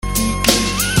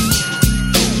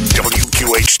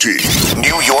WXT,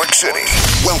 New York City.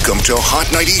 Welcome to Hot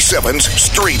 97's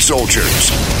Street Soldiers,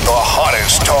 the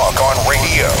hottest talk on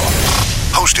radio.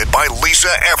 Hosted by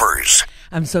Lisa Evers.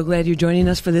 I'm so glad you're joining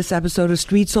us for this episode of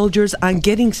Street Soldiers on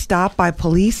getting stopped by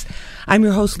police. I'm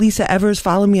your host, Lisa Evers.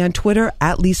 Follow me on Twitter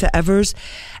at Lisa Evers,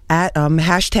 at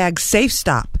hashtag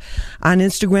SafeStop. On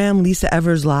Instagram, Lisa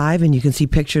Evers Live, and you can see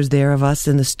pictures there of us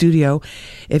in the studio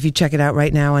if you check it out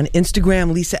right now on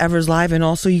Instagram, Lisa Evers Live, and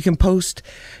also you can post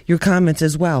your comments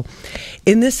as well.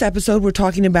 In this episode, we're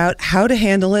talking about how to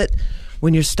handle it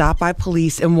when you're stopped by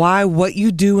police and why what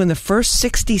you do in the first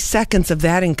 60 seconds of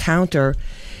that encounter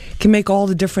can make all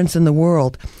the difference in the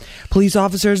world. Police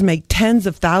officers make tens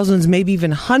of thousands, maybe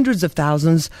even hundreds of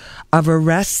thousands of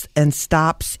arrests and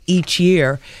stops each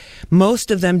year.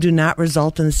 Most of them do not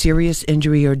result in the serious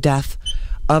injury or death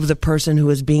of the person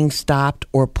who is being stopped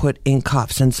or put in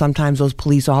cuffs. And sometimes those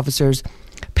police officers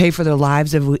pay for their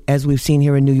lives, as we've seen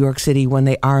here in New York City, when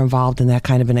they are involved in that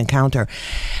kind of an encounter.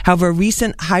 However,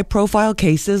 recent high-profile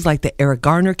cases like the Eric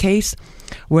Garner case,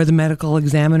 where the medical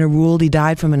examiner ruled he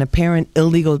died from an apparent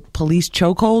illegal police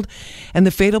chokehold, and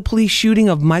the fatal police shooting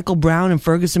of Michael Brown in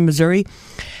Ferguson, Missouri,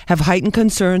 have heightened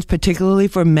concerns, particularly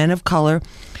for men of color,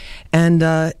 and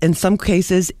in some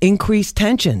cases, increased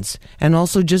tensions, and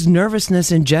also just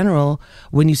nervousness in general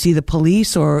when you see the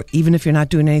police, or even if you're not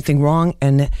doing anything wrong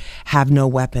and have no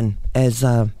weapon, as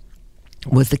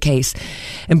was the case.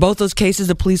 In both those cases,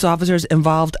 the police officers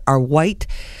involved are white.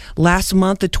 Last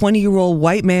month, a 20-year-old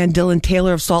white man, Dylan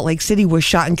Taylor of Salt Lake City, was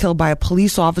shot and killed by a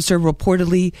police officer,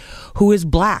 reportedly who is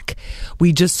black.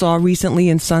 We just saw recently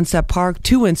in Sunset Park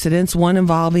 2 incidents, one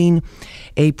involving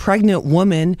a pregnant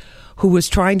woman who was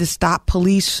trying to stop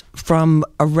police from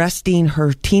arresting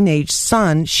her teenage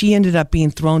son. She ended up being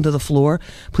thrown to the floor.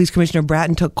 Police Commissioner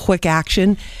Bratton took quick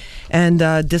action and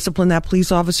disciplined that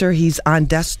police officer. He's on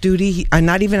desk duty.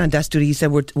 Not even on desk duty. He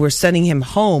said, we're sending him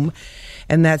home,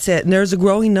 and that's it. And there's a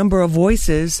growing number of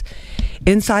voices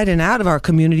inside and out of our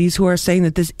communities who are saying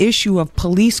that this issue of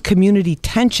police community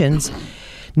tensions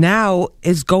now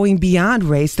is going beyond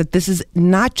race, that this is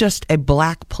not just a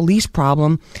black police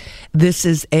problem. This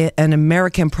is an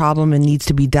American problem and needs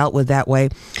to be dealt with that way.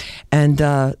 And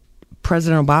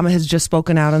President Obama has just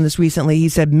spoken out on this recently. He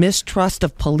said mistrust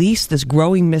of police, this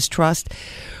growing mistrust,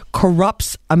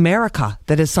 corrupts America.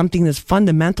 That is something that's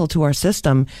fundamental to our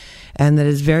system and that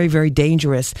is very, very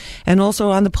dangerous. And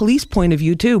also on the police point of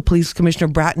view, too, Police Commissioner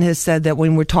Bratton has said that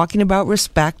when we're talking about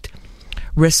respect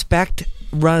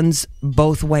runs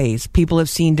both ways. People have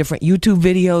seen different YouTube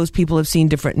videos. People have seen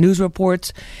different news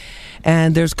reports.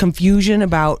 And there's confusion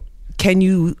about, can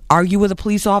you argue with a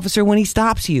police officer when he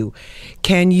stops you?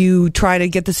 Can you try to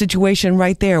get the situation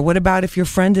right there? What about if your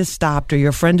friend is stopped or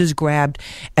your friend is grabbed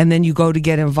and then you go to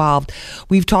get involved?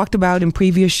 We've talked about in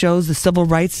previous shows the civil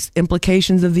rights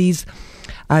implications of these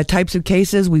types of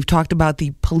cases. We've talked about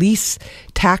the police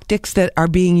tactics that are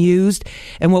being used.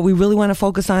 And what we really want to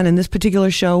focus on in this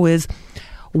particular show is,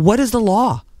 what is the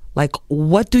law? Like,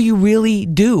 what do you really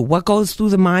do? What goes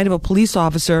through the mind of a police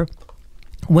officer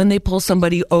when they pull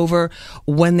somebody over,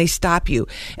 when they stop you?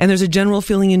 And there's a general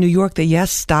feeling in New York that,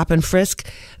 yes, stop and frisk,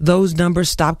 those numbers,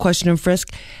 stop, question, and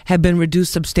frisk, have been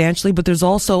reduced substantially. But there's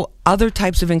also other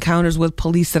types of encounters with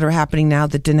police that are happening now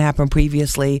that didn't happen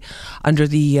previously under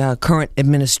the current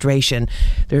administration.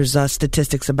 There's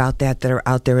statistics about that are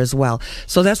out there as well.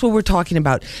 So that's what we're talking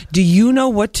about. Do you know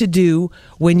what to do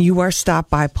when you are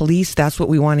stopped by police? That's what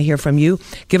we want to hear from you.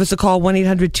 Give us a call,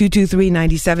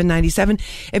 1-800-223-9797.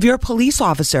 If you're a police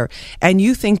officer and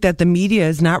you think that the media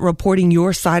is not reporting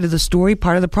your side of the story,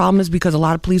 part of the problem is because a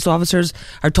lot of police officers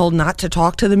are told not to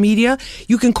talk to the media.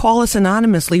 You can call us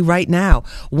anonymously right now,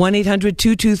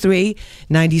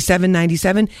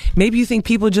 1-800-223-9797. Maybe you think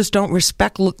people just don't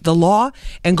respect the law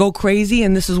and go crazy,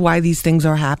 and this is why these things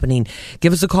are happening.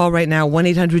 Give us a call right now,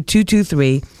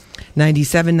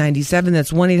 1-800-223-9797.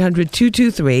 That's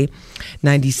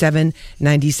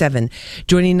 1-800-223-9797.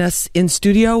 Joining us in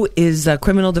studio is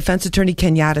criminal defense attorney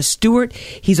Kenyatta Stewart.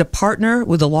 He's a partner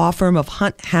with the law firm of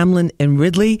Hunt, Hamlin, and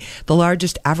Ridley, the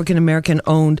largest African-American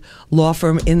owned law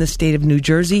firm in the state of New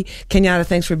Jersey. Kenyatta,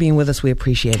 thanks for being with us. We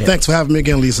appreciate it. Thanks for having me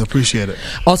again, Lisa. Appreciate it.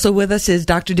 Also with us is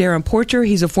Dr. Darren Porcher.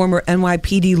 He's a former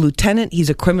NYPD lieutenant. He's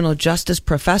a criminal justice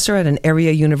professor at an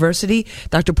area university.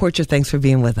 Dr. Porcher, thanks for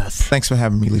being with us. Thanks for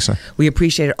having me, Lisa. We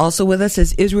appreciate it. Also with us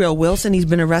is Israel Wilson. He's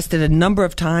been arrested a number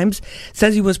of times.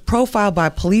 Says he was profiled by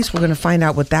police. We're going to find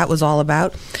out what that was all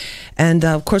about. And,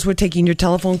 of course, we're taking your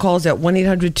telephone calls at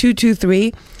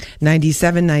 1-800-223-9797,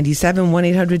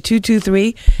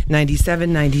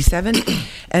 1-800-223-9797.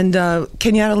 And,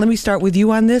 Kenyatta, let me start with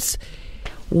you on this.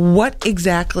 What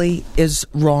exactly is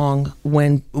wrong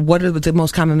what are the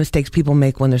most common mistakes people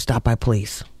make when they're stopped by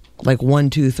police? Like 1,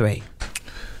 2, 3.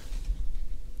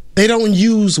 They don't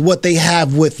use what they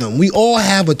have with them. We all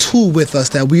have a tool with us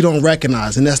that we don't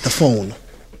recognize, and that's the phone.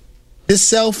 This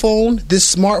cell phone,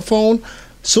 this smartphone,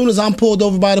 soon as I'm pulled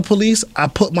over by the police, I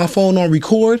put my phone on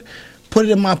record, put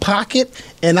it in my pocket,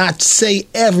 and I say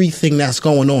everything that's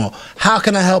going on. How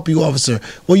can I help you, officer?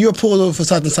 Well, you're pulled over for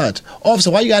such and such.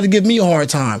 Officer, why you got to give me a hard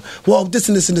time? Well, this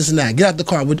and this and this and that. Get out the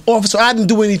car. Well, officer, I didn't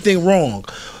do anything wrong,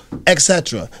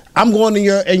 etc. I'm going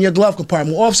in your glove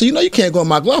compartment. Well, officer, you can't go in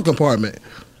my glove compartment.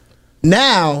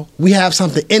 Now we have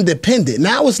something independent.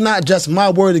 Now it's not just my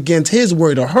word against his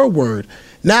word or her word.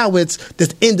 Now it's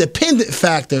this independent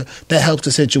factor that helps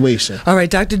the situation. All right,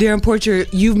 Dr. Darren Porcher,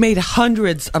 you've made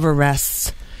hundreds of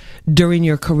arrests during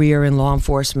your career in law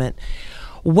enforcement.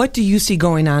 What do you see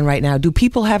going on right now? Do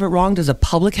people have it wrong? Does the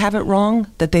public have it wrong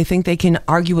that they think they can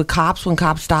argue with cops when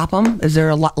cops stop them? Is there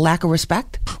a lack of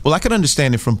respect? Well, I can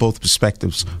understand it from both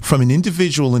perspectives. From an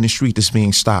individual in the street that's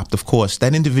being stopped, of course,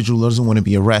 that individual doesn't want to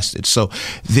be arrested. So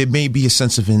there may be a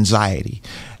sense of anxiety.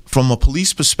 From a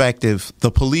police perspective,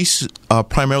 the police are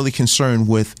primarily concerned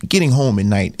with getting home at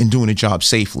night and doing a job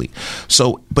safely.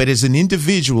 So, but as an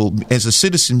individual, as a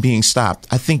citizen being stopped,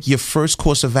 I think your first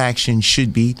course of action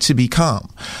should be to be calm.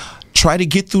 Try to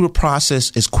get through the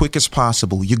process as quick as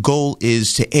possible. Your goal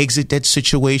is to exit that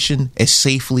situation as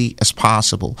safely as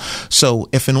possible. So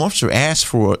if an officer asks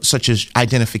for such as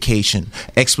identification,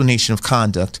 explanation of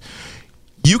conduct,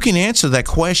 you can answer that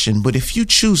question, but if you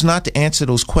choose not to answer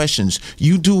those questions,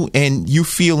 you do, and you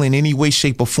feel in any way,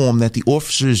 shape, or form that the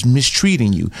officer is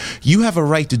mistreating you, you have a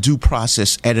right to due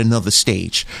process at another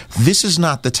stage. This is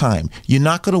not the time. You're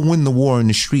not going to win the war in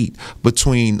the street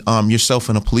between yourself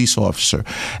and a police officer.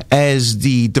 As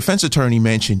the defense attorney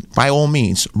mentioned, by all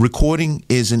means, recording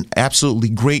is an absolutely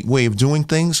great way of doing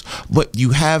things, but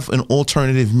you have an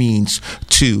alternative means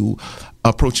to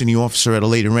approaching the officer at a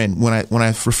later end when I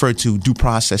refer to due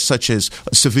process, such as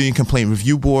a Civilian Complaint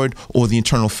Review Board or the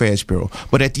Internal Affairs Bureau.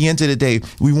 But at the end of the day,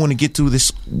 we want to get through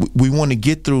this. We want to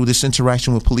get through this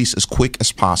interaction with police as quick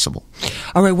as possible.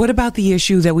 All right. What about the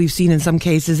issue that we've seen in some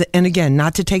cases? And again,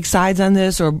 not to take sides on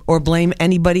this or blame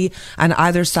anybody on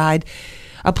either side.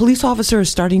 A police officer is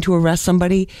starting to arrest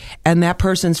somebody, and that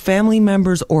person's family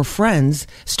members or friends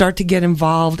start to get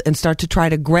involved and start to try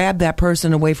to grab that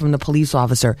person away from the police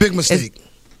officer. Big mistake.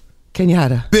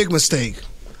 Kenyatta. Big mistake.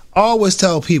 I always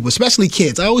tell people, especially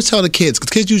kids. I always tell the kids, because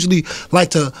kids usually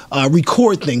like to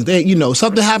record things. They,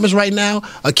 something happens right now,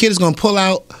 a kid is going to pull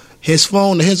out his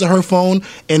phone, his or her phone,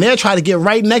 and they'll try to get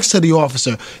right next to the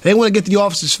officer. They want to get to the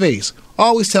officer's face. I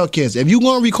always tell kids, if you're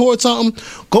going to record something,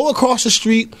 go across the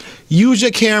street, use your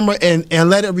camera, and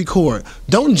let it record.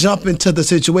 Don't jump into the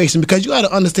situation, because you got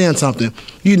to understand something.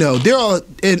 There are,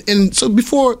 and so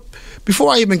before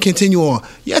I even continue on,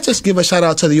 just give a shout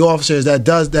out to the officers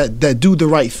that do the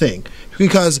right thing,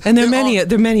 because there are many of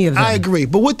them. I agree,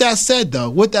 but with that said,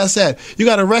 you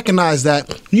got to recognize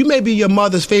that you may be your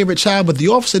mother's favorite child, but the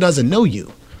officer doesn't know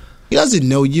you. He doesn't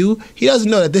know you. He doesn't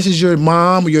know that this is your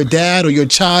mom or your dad or your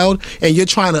child, and you're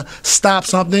trying to stop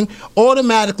something.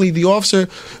 Automatically, the officer,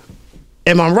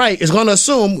 am I right, is going to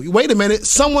assume, wait a minute,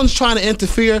 someone's trying to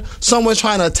interfere, someone's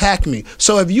trying to attack me.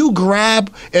 So if you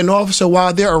grab an officer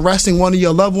while they're arresting one of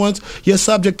your loved ones, you're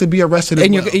subject to be arrested as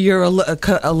well. And you're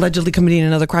allegedly committing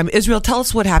another crime. Israel, tell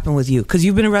us what happened with you, because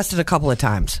you've been arrested a couple of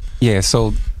times. Yeah,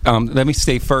 so let me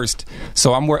say first.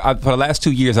 So for the last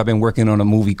 2 years, I've been working on a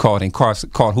movie called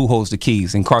Who Holds the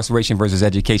Keys? Incarceration versus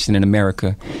Education in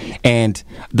America. And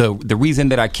the reason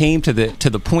that I came to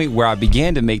the point where I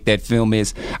began to make that film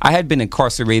is I had been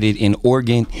incarcerated in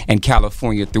Oregon and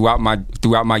California throughout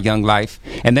my young life,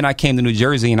 and then I came to New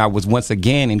Jersey, and I was once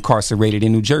again incarcerated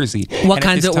in New Jersey. What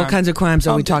kinds of crimes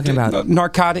are we talking about?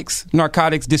 Narcotics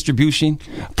distribution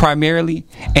primarily.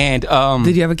 And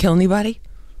did you ever kill anybody?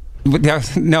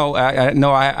 No,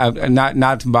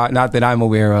 not that I'm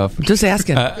aware of. Just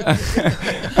asking.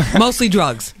 Mostly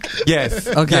drugs. Yes.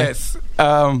 Okay. Yes.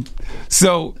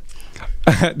 So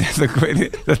that's a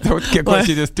great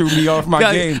question. Just threw me off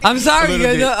my game. I'm sorry.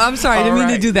 I'm sorry. I didn't mean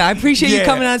to do that. I appreciate you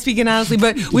coming on speaking honestly,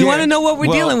 but we want to know what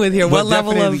we're dealing with here. What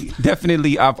level of?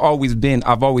 Definitely, I've always been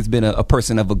a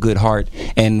person of a good heart,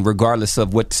 and regardless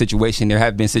of what situation, there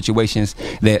have been situations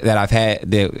that I've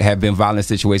had that have been violent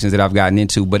situations that I've gotten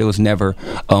into, but it was never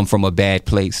from a bad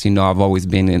place. I've always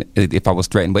been if I was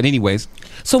threatened. But anyways,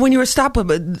 so when you were stopped,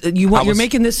 you're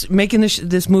making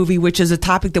this movie, which is a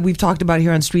topic that we've talked about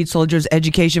here on Street Soldiers.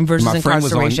 education versus My friend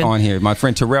incarceration. was on here. My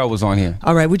friend Terrell was on here.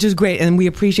 All right, which is great, and we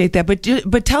appreciate that.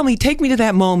 But tell me, take me to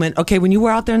that moment. Okay, when you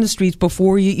were out there in the streets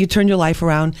before you turned your life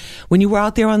around, when you were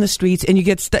out there on the streets and you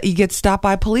get stopped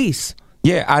by police.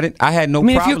 Yeah, I had no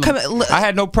problem. I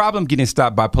had no problem getting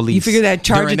stopped by police. You figure that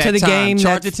charge during it to the time. game.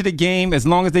 Charge it to the game. As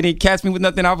long as they didn't catch me with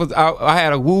nothing, I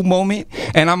had a woo moment,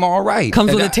 and I'm all right.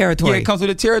 Comes with the territory. Yeah, it comes with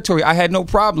the territory. I had no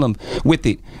problem with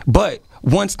it, but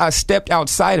once I stepped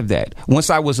outside of that, once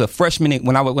I was a freshman,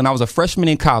 when I was a freshman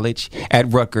in college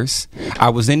at Rutgers, I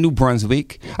was in New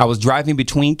Brunswick. I was driving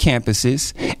between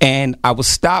campuses, and I was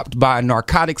stopped by a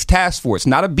narcotics task force,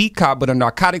 not a beat cop, but a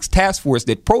narcotics task force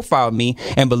that profiled me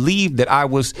and believed that I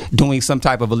was doing some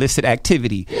type of illicit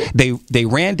activity. They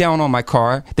ran down on my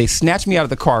car. They snatched me out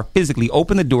of the car physically,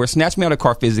 opened the door, snatched me out of the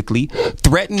car physically,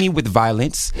 threatened me with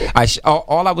violence.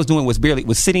 All I was doing was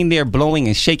sitting there blowing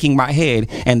and shaking my head,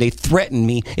 and they threatened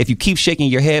me, if you keep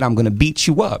shaking your head, I'm going to beat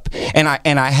you up. And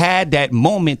I had that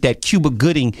moment, that Cuba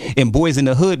Gooding in Boys in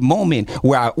the Hood moment,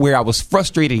 where I was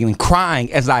frustrated and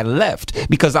crying as I left,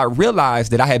 because I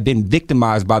realized that I had been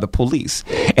victimized by the police.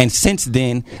 And since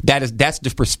then, that's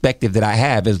the perspective that I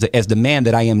have as the man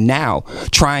that I am now,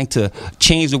 trying to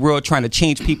change the world, trying to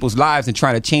change people's lives, and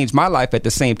trying to change my life at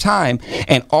the same time,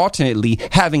 and alternately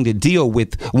having to deal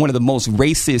with one of the most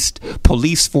racist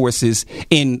police forces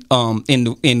in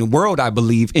the world, I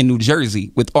believe, in New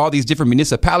Jersey, with all these different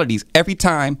municipalities. Every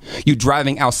time you're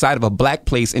driving outside of a black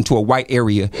place into a white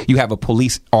area, you have a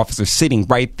police officer sitting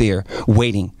right there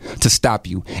waiting to stop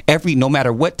you. No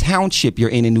matter what township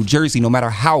you're in New Jersey, no matter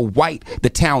how white the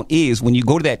town is, when you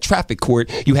go to that traffic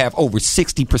court, you have over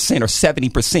 60% or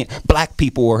 70% black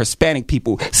people or Hispanic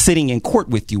people sitting in court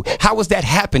with you. How is that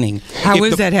happening? How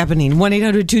is that happening?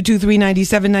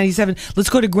 1-800-223-9797.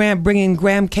 Let's go to Graham. Bring in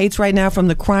Graham Cates right now from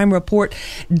the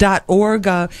crimereport.org.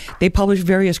 They publish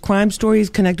various crime stories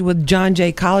connected with John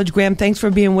Jay College. Graham, thanks for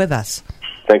being with us.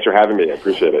 Thanks for having me. I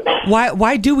appreciate it.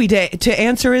 Why do we, to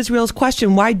answer Israel's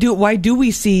question, why do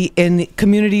we see in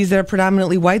communities that are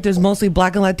predominantly white, there's mostly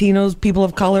black and Latinos, people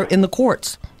of color in the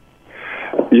courts?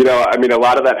 You know, I mean, a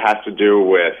lot of that has to do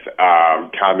with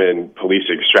common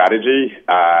policing strategy,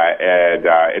 and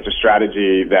it's a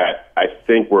strategy that I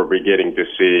think we're beginning to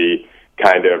see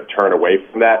kind of turn away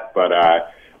from that, but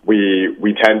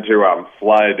we tend to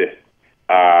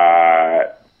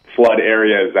flood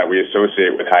areas that we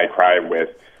associate with high crime with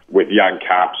young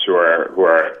cops who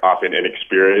are often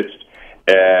inexperienced,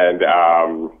 and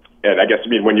I guess, I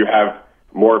mean, when you have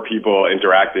more people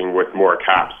interacting with more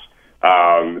cops,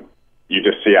 you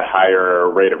just see a higher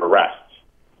rate of arrests.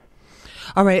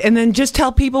 All right, and then just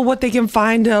tell people what they can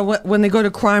find when they go to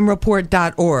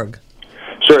crimereport.org.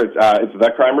 Sure, it's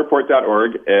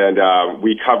thecrimereport.org, and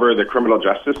we cover the criminal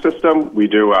justice system. We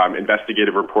do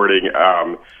investigative reporting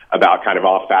about kind of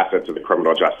all facets of the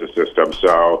criminal justice system.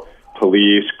 So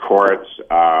police, courts,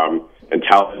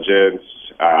 intelligence,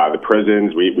 the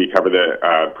prisons. We cover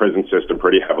the prison system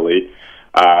pretty heavily.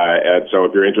 And so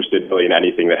if you're interested really in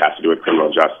anything that has to do with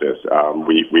criminal justice,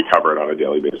 we cover it on a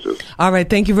daily basis. All right.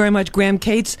 Thank you very much, Graham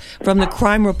Cates from the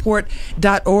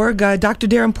crimereport.org. Dr.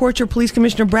 Darren Porcher, Police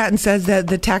Commissioner Bratton says that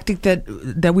the tactic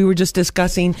that we were just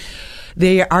discussing,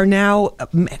 they are now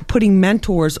putting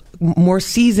mentors, more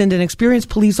seasoned and experienced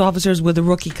police officers with the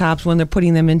rookie cops when they're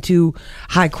putting them into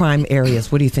high crime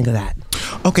areas. What do you think of that?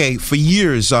 Okay, for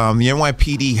years, the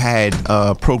NYPD had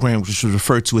a program which was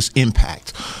referred to as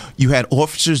Impact. You had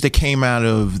officers that came out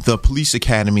of the police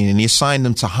academy and they assigned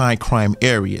them to high crime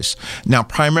areas. Now,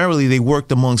 primarily, they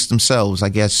worked amongst themselves. I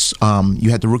guess you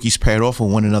had the rookies paired off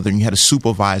with one another, and you had a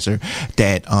supervisor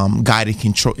that guided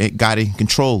and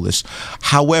control this.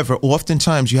 However,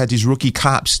 oftentimes you had these rookie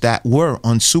cops that were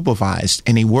unsupervised,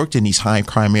 and they worked in these high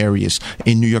crime areas.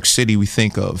 In New York City, we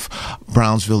think of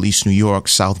Brownsville, East New York,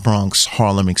 South Bronx,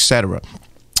 Harlem, etc.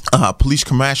 Police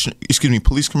Commissioner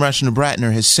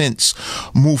Bratner has since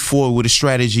moved forward with a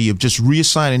strategy of just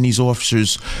reassigning these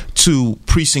officers to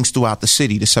precincts throughout the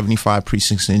city, the 75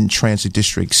 precincts in transit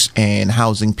districts and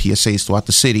housing PSAs throughout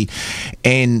the city,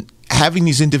 and having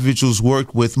these individuals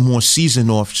work with more seasoned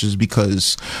officers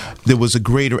because there was a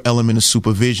greater element of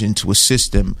supervision to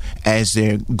assist them as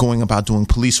they're going about doing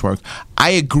police work. I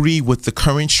agree with the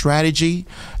current strategy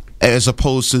as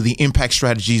opposed to the impact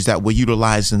strategies that were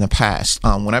utilized in the past.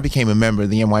 When I became a member of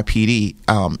the NYPD,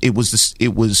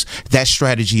 it was that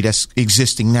strategy that's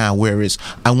existing now, whereas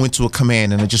I went to a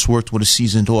command and I just worked with a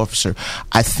seasoned officer.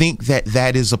 I think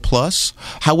that is a plus.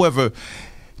 However,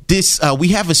 we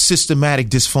have a systematic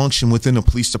dysfunction within the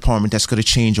police department that's going to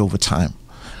change over time.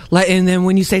 And then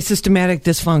when you say systematic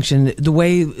dysfunction, the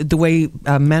way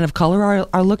men of color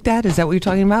are looked at, is that what you're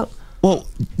talking about? Well,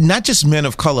 not just men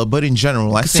of color, but in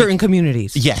general. I think certain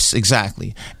communities. Yes,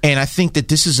 exactly. And I think that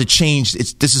this is a change.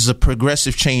 This is a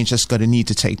progressive change that's going to need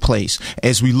to take place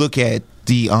as we look at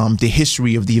the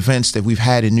history of the events that we've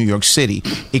had in New York City.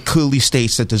 It clearly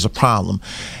states that there's a problem.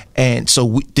 And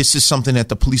so this is something that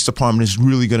the police department is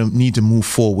really going to need to move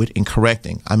forward in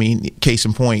correcting. I mean, case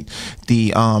in point,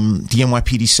 the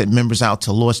NYPD sent members out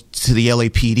to the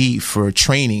LAPD for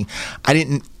training.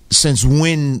 Since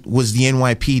when was the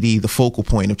NYPD the focal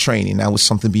point of training? That was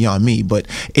something beyond me, but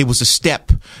it was a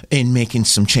step in making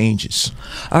some changes.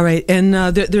 All right, and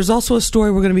there's also a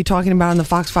story we're going to be talking about on the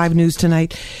Fox 5 News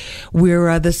tonight,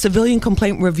 where the Civilian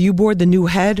Complaint Review Board, the new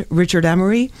head, Richard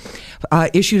Emery,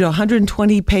 issued a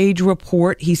 120-page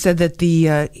report. He said that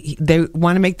they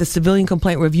want to make the Civilian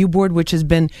Complaint Review Board, which has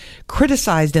been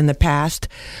criticized in the past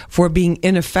for being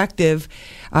ineffective,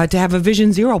 to have a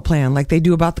Vision Zero plan like they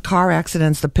do about the car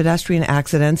accidents, the pedestrian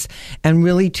accidents, and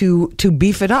really to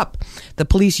beef it up. The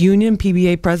police union,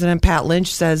 PBA President Pat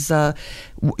Lynch, says,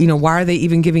 why are they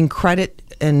even giving credit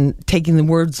and taking the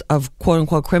words of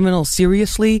quote-unquote criminals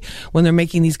seriously when they're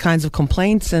making these kinds of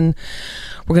complaints? And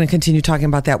we're going to continue talking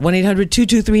about that.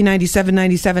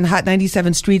 1-800-223-9797, Hot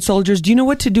 97 Street Soldiers. Do you know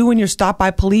what to do when you're stopped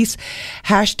by police?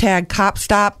 Hashtag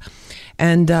CopStop.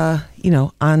 And,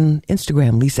 on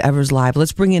Instagram, Lisa Evers Live.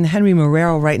 Let's bring in Henry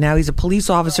Marrero right now. He's a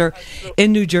police officer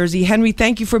in New Jersey. Henry,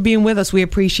 thank you for being with us. We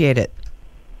appreciate it.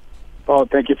 Oh,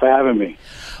 thank you for having me.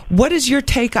 What is your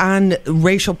take on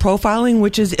racial profiling,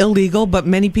 which is illegal, but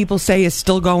many people say is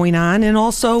still going on? And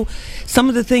also some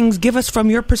of the things, give us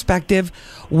from your perspective,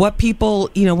 what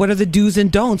people, what are the do's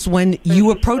and don'ts when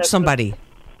you approach somebody?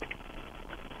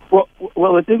 Well,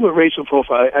 the thing with racial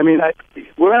profiling,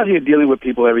 we're out here dealing with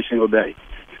people every single day.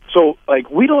 So,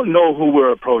 we don't know who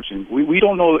we're approaching. We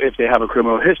don't know if they have a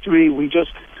criminal history.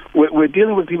 We're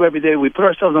dealing with people every day. We put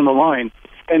ourselves on the line.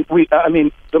 And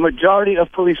the majority of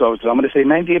police officers, I'm going to say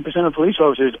 98% of police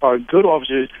officers are good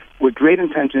officers with great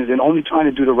intentions and only trying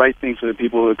to do the right thing for the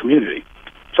people of the community.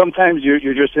 Sometimes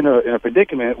you're just in a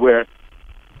predicament where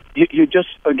you just,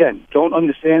 again, don't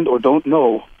understand or don't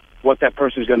know what that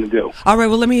person is going to do. All right.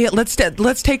 Well,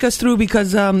 let's take us through,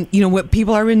 because what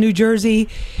people are in New Jersey.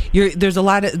 There's a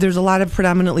lot of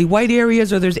predominantly white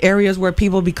areas, or there's areas where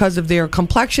people, because of their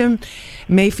complexion,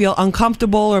 may feel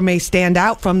uncomfortable or may stand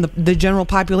out from the general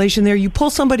population there. You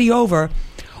pull somebody over,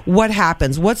 what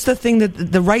happens? What's the thing that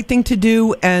the right thing to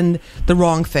do and the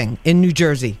wrong thing in New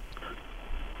Jersey?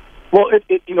 Well,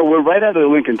 we're right out of the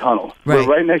Lincoln Tunnel. Right.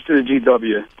 We're right next to the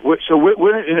GW.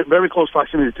 We're in a very close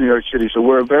proximity to New York City, so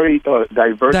we're a very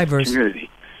diverse community.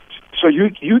 So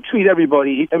you treat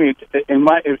everybody, in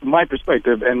my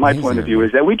perspective and my point of view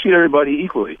is that we treat everybody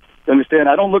equally. You understand?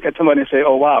 I don't look at somebody and say,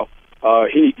 oh, wow,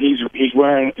 he's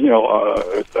wearing,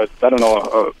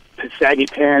 saggy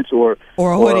pants or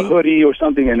a hoodie or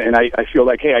something, and I feel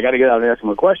like, hey, I got to get out and ask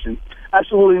him a question.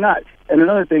 Absolutely not. And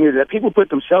another thing is that people put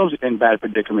themselves in bad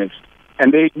predicaments,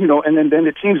 and they, and then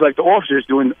it seems like the officer is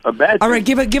doing a bad thing. All right,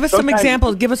 give us some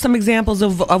examples. Give us some examples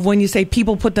of when you say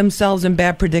people put themselves in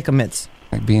bad predicaments.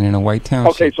 Like being in a white town.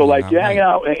 Okay, so like you're hanging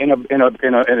out in a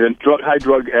high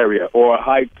drug area or a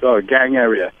high gang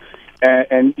area,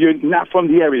 and you're not from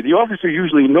the area. The officer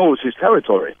usually knows his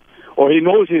territory, or he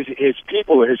knows his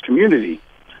people or his community.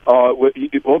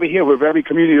 Over here, we're very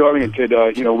community-oriented.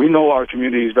 We know our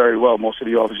communities very well, most of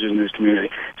the officers in this community.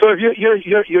 So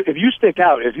if you stick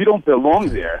out, if you don't belong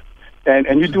there,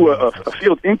 and you do a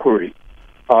field inquiry,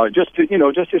 just to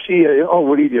see,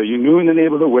 what do you do? You're new in the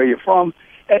neighborhood, where you're from,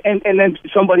 and then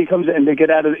somebody comes in and they get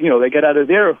out of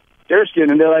their skin,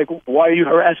 and they're like, why are you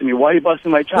harassing me? Why are you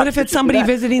busting my chops? What if it's somebody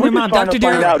visiting their mom? Dr.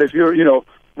 Darren, find out if you're,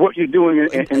 what you're doing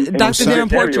in Dr. Darren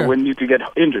Porcher, when you could get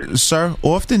injured. Sir,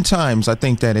 oftentimes I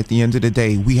think that at the end of the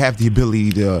day, we have the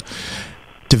ability to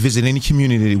visit any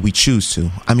community that we choose to.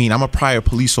 I'm a prior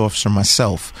police officer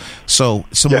myself. So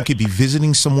someone could be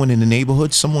visiting someone in the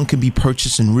neighborhood, someone could be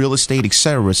purchasing real estate,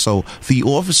 etc. So the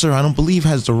officer, I don't believe,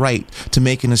 has the right to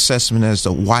make an assessment as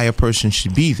to why a person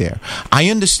should be there. I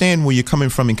understand where you're coming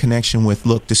from in connection with,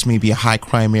 look, this may be a high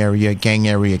crime area, gang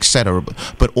area, etc.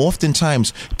 But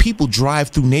oftentimes people drive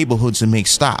through neighborhoods and make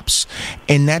stops.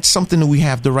 And that's something that we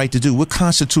have the right to do. We're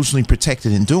constitutionally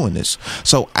protected in doing this.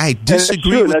 So I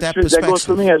disagree with that perspective. That goes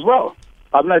for me as well.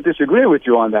 I'm not disagreeing with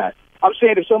you on that. I'm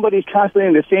saying if somebody's constantly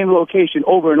in the same location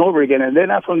over and over again, and they're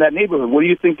not from that neighborhood, what do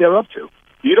you think they're up to?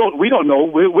 We don't know.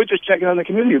 We're just checking on the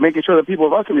community, making sure the people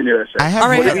of our community are safe.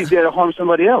 Maybe he's there to harm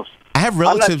somebody else. I have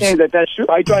relatives. I'm not saying that's true.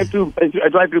 I drive through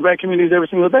bad communities every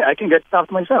single day. I can get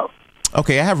stopped myself.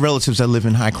 Okay, I have relatives that live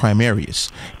in high crime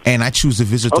areas, and I choose to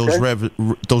visit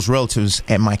those relatives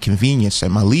at my convenience,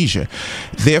 at my leisure.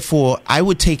 Therefore, I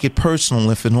would take it personal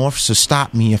if an officer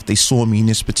stopped me if they saw me in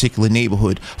this particular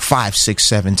neighborhood 5, 6,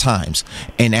 7 times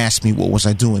and asked me what was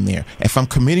I doing there. If I'm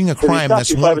committing a crime,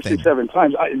 that's one 5 thing. 6, 7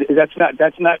 times.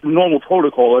 That's not normal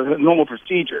protocol or normal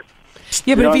procedure.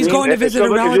 Yeah, but if he's going to visit a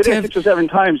relative... If you did it 6 or 7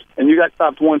 times and you got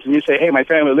stopped once and you say, hey, my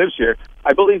family lives here,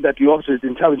 I believe that the officer is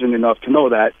intelligent enough to know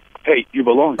that, hey, you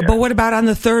belong there. But what about on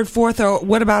the third, fourth, or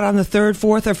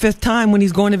fifth time when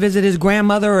he's going to visit his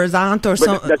grandmother or his aunt or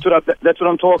something? That's what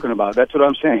I'm talking about. That's what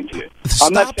I'm saying to you.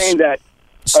 I'm not saying that...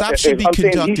 Stops should be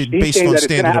conducted based on standard approach. It's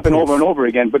going to happen over and over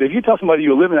again. But if you tell somebody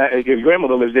you live in that, if your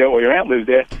grandmother lives there or your aunt lives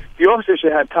there, the officer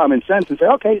should have common sense and say,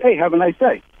 okay, hey, have a nice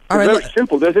day. All right, very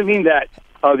simple. Doesn't mean that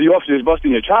the officer is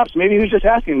busting your chops. Maybe he was just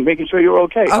asking, making sure you're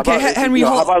okay. Okay, Henry,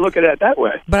 how about I look at it that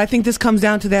way? But I think this comes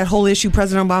down to that whole issue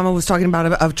President Obama was talking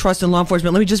about of trust in law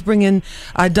enforcement. Let me just bring in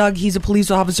Doug. He's a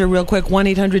police officer real quick.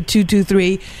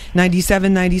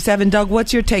 1-800-223-9797. Doug,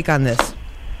 what's your take on this?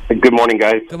 Good morning,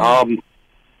 guys. Good morning.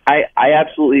 I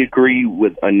absolutely agree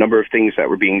with a number of things that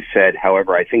were being said.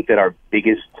 However, I think that our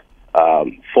biggest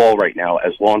fall right now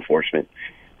as law enforcement,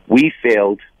 we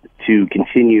failed to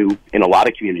continue in a lot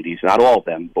of communities, not all of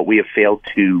them, but we have failed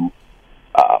to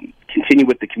continue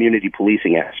with the community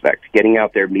policing aspect, getting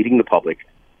out there, meeting the public,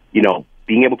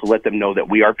 being able to let them know that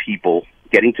we are people,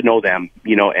 getting to know them,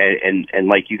 and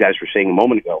like you guys were saying a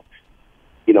moment ago,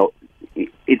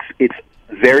 it's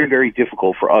very, very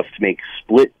difficult for us to make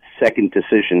split-second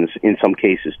decisions in some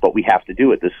cases, but we have to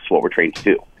do it. This is what we're trained to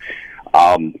do.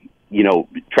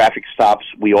 Traffic stops,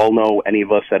 we all know, any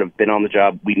of us that have been on the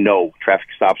job, we know traffic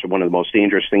stops are one of the most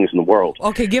dangerous things in the world.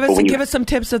 Okay, give us some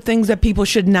tips of things that people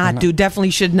should not do,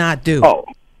 definitely should not do. Oh,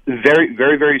 very,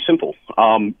 very, very simple.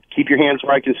 Keep your hands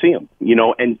where I can see them,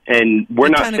 and we're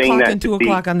not saying that and 2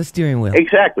 o'clock on the steering wheel.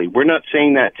 Exactly. We're not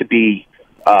saying that to be,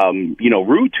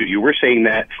 rude to you. We're saying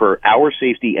that for our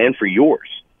safety and for yours.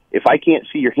 If I can't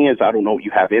see your hands, I don't know what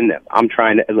you have in them. I'm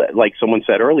trying to, like someone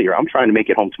said earlier, I'm trying to make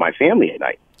it home to my family at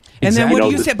night. And then what do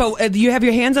you say? But you have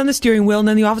your hands on the steering wheel, and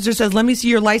then the officer says, let me see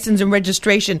your license and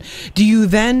registration. Do you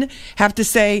then have to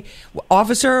say,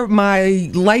 officer, my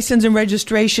license and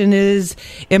registration is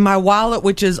in my wallet,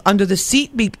 which is under the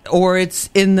seat, or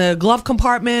it's in the glove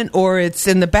compartment, or it's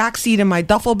in the back seat in my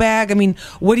duffel bag? I mean,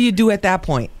 what do you do at that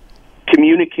point?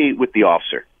 Communicate with the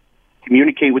officer.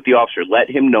 Let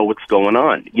him know what's going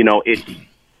on.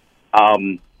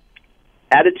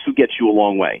 Attitude gets you a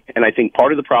long way. And I think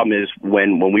part of the problem is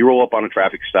when we roll up on a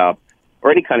traffic stop or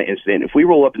any kind of incident, if we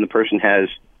roll up and the person has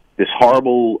this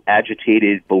horrible,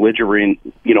 agitated, belligerent,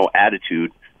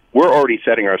 attitude, we're already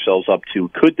setting ourselves up to,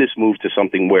 could this move to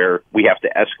something where we have to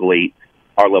escalate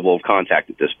our level of contact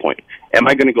at this point? Am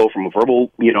I going to go from a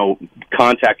verbal,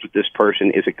 contact with this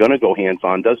person? Is it going to go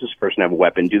hands-on? Does this person have a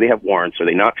weapon? Do they have warrants? Are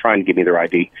they not trying to give me their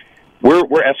ID? We're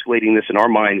escalating this in our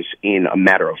minds in a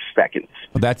matter of seconds.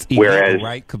 Well, that's illegal,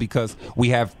 right? Because we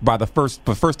have, the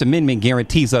First Amendment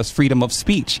guarantees us freedom of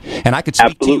speech. And I could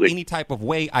speak to you any type of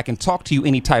way. I can talk to you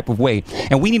any type of way.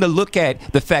 And we need to look at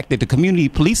the fact that the community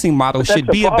policing model should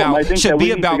be about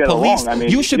police.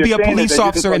 You should be a police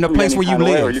officer in the place where you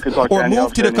live, or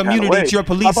move to the community that you're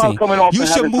policing. You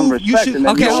should move.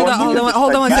 Okay,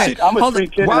 hold on a second. I'm a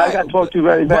street kid, and I got talked to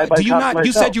very bad by cops myself.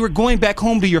 You said you were going back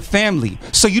home to your family,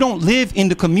 so you don't live in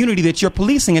the community that you're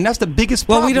policing, and that's the biggest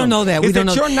problem. Well, we don't know that. We don't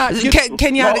know. No,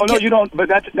 you don't. But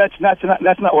that's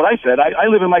not what I said. I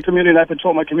live in my community, and I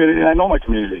patrol my community, and I know my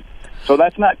community. So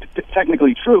that's not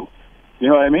technically true. You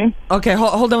know what I mean? Okay,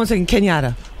 hold on one second,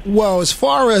 Kenyatta. Well, as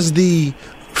far as the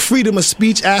freedom of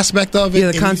speech aspect of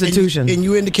it, the Constitution, and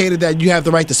you indicated that you have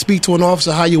the right to speak to an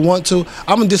officer how you want to,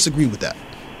 I'm going to disagree with that.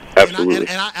 Absolutely.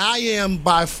 And I am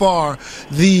by far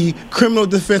the criminal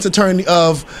defense attorney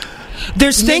of...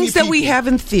 There's things that we have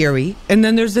in theory, and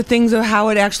then there's the things of how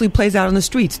it actually plays out on the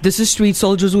streets. This is Street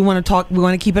Soldiers. We want to talk. We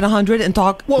want to keep it 100 and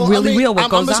talk real. What goes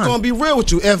on? I'm just going to be real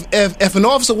with you. If an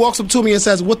officer walks up to me and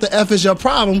says, "What the F is your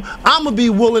problem?" I'm gonna be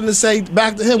willing to say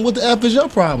back to him, "What the F is your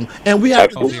problem?" And we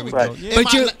have to deal with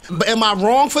it. But am I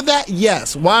wrong for that?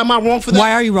 Yes. Why am I wrong for that?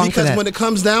 Why are you wrong for that? Because when it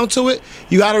comes down to it,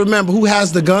 you got to remember who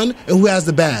has the gun and who has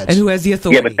the badge and who has the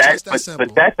authority. Yeah,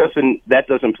 but that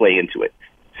doesn't play into it.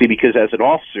 See, because as an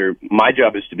officer, my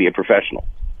job is to be a professional.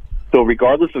 So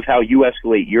regardless of how you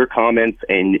escalate your comments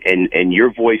and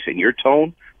your voice and your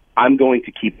tone, I'm going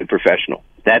to keep it professional.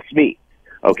 That's me.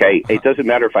 Okay? It doesn't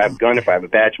matter if I have a gun, if I have a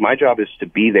badge. My job is to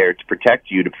be there to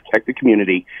protect you, to protect the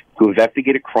community, to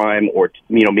investigate a crime, or,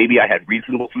 maybe I had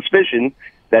reasonable suspicion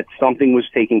that something was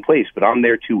taking place, but I'm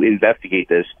there to investigate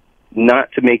this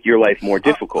not to make your life more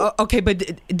difficult. Okay, but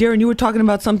Darren, you were talking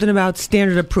about something about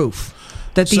standard of proof.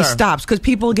 That these stops, because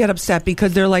people get upset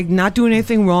because they're like not doing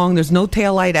anything wrong, there's no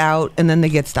taillight out, and then they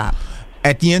get stopped.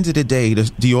 At the end of the day,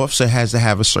 the officer has to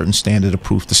have a certain standard of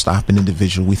proof to stop an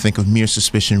individual. We think of mere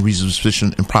suspicion, reasonable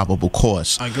suspicion, and probable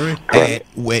cause. I agree.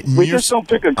 We just don't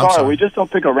pick a car. We just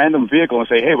don't pick a random vehicle and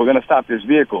say, hey, we're going to stop this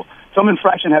vehicle. Some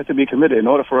infraction has to be committed in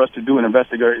order for us to do an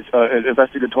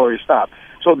investigatory stop.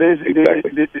 So there's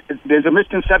a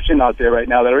misconception out there right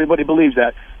now that everybody believes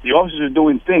that the officers are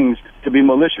doing things to be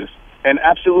malicious. And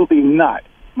absolutely not.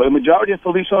 But the majority of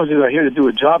police officers are here to do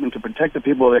a job and to protect the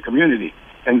people of their community.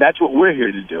 And that's what we're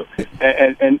here to do.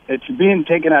 And it's being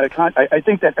taken out of context. I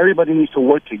think that everybody needs to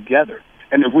work together.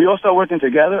 And if we all start working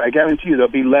together, I guarantee you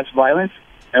there'll be less violence.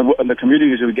 And the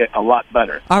communities will get a lot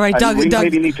better. All right, Doug. We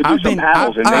maybe need to do some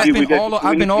panels. I've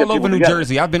been all over New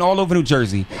Jersey. I've been all over New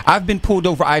Jersey. I've been pulled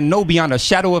over. I know beyond a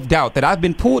shadow of doubt that I've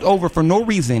been pulled over for no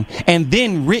reason and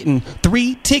then written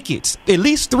 3 tickets. At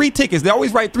least 3 tickets. They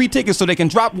always write 3 tickets so they can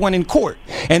drop one in court.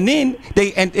 And then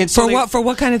they so for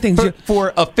what kind of things?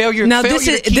 For a failure. Now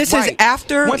failure this is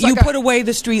after you put away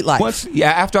the street light.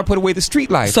 After I put away the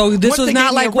street light. So this was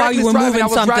not like while you were moving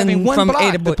something from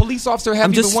A to B. The police officer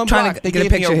had me to one block. They gave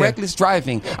me a reckless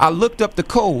driving. I looked up the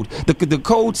code. The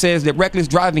code says that reckless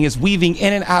driving is weaving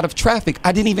in and out of traffic.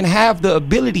 I didn't even have the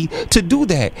ability to do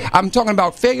that. I'm talking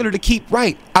about failure to keep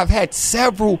right. I've had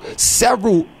several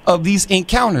of these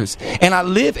encounters, and I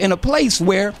live in a place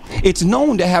where it's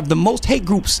known to have the most hate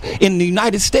groups in the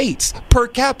United States per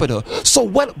capita. So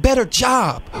what better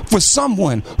job for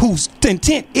someone whose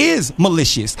intent is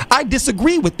malicious? I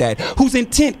disagree with that. Whose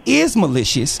intent is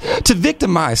malicious to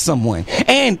victimize someone.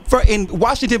 And in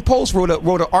Washington Post wrote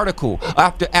an article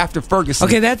after Ferguson.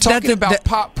 Okay, that's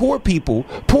poor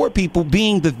people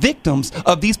being the victims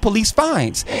of these police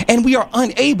fines, and we are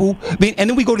unable. And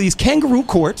then we go to these kangaroo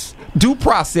courts, due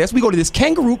process. We go to this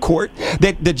kangaroo court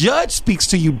that the judge speaks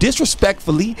to you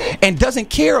disrespectfully and doesn't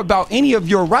care about any of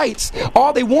your rights.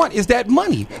 All they want is that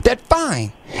money, that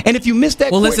fine. And if you miss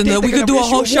that, well, listen, we could do a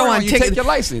whole show on tickets. Your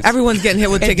license. Everyone's getting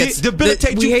hit with tickets.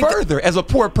 Debilitate you further as a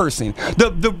poor person.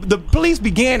 The police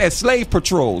began as slave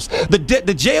patrols.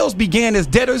 The jails began as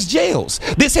debtors' jails.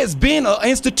 This has been an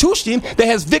institution that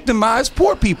has victimized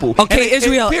poor people. Okay,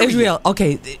 Israel.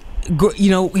 Okay.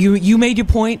 You made your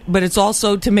point, but it's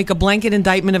also to make a blanket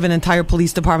indictment of an entire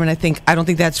police department. I don't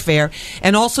think that's fair.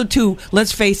 And also, too,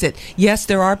 let's face it. Yes,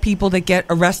 there are people that get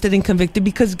arrested and convicted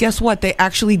because guess what? They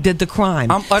actually did the crime.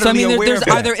 I'm utterly aware of that.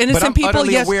 Are there innocent people?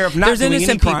 Yes, there's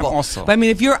innocent people. Also. But I mean,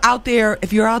 if you're out there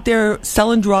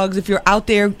selling drugs, if you're out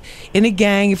there in a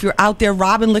gang, if you're out there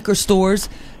robbing liquor stores.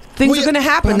 Things are going to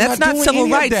happen. That's not civil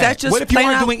rights. That's just what if you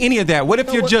aren't doing any of that? What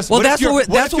if you're just? Well, that's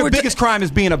what your biggest crime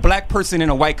is being a black person in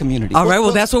a white community. All right.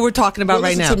 Well, that's what we're talking about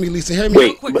right now. Listen to me, Lisa. Hear me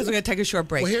out. Quick, because we're going to take a short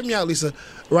break. Well, hear me out, Lisa.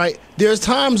 Right? There's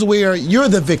times where you're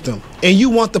the victim and you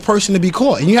want the person to be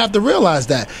caught, and you have to realize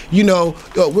that.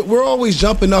 We're always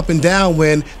jumping up and down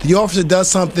when the officer does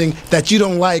something that you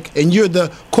don't like, and you're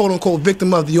the quote unquote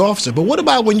victim of the officer. But what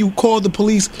about when you call the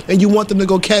police and you want them to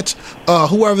go catch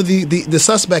whoever the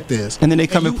suspect is, and then they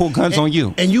come and pull guns on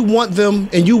you? And you want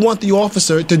the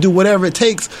officer to do whatever it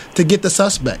takes to get the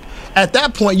suspect. At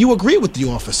that point, you agree with the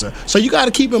officer. So you got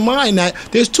to keep in mind that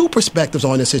there's 2 perspectives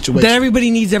on this situation. That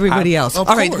everybody needs everybody else. All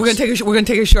right, we're gonna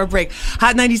take a short break.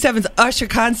 Hot 97's Usher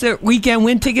concert weekend.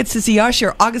 Win tickets to see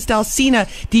Usher, August Alsina,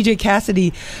 DJ Cassidy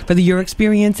for the Your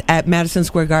Experience at Madison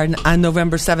Square Garden on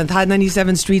November 7th. Hot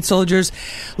 97 Street Soldiers.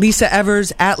 Lisa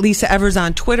Evers at Lisa Evers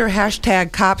on Twitter.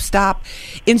 #CopStop.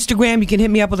 Instagram. You can hit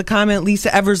me up with a comment.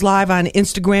 Lisa Evers Live on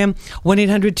Instagram.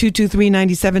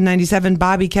 1-800-223-9797.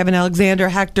 Bobby, Kevin Alexander,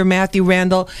 Hector, Matthew,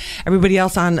 Randall, everybody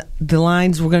else on the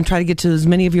lines. We're going to try to get to as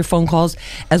many of your phone calls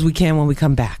as we can when we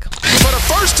come back. For the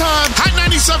first time, Hot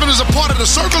 97 is a part of the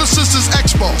Circle of Sisters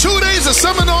Expo. 2 days of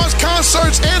seminars,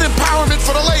 concerts, and empowerment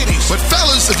for the ladies. But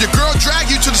fellas, if your girl drag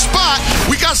you to the spot,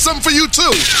 we got something for you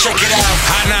too. Check it out.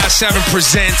 Hot 97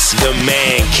 presents The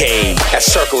Man Cave at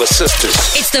Circle of Sisters.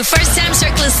 It's the first time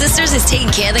Circle of Sisters is taking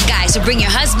care of the guys. So bring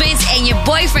your husbands and your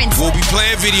boyfriends. We'll be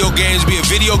playing video games, be a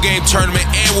video game tournament,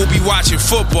 and we'll be watching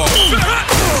football.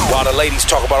 While the ladies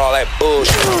talk about all that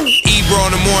bullshit. Ebro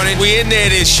in the morning, we in there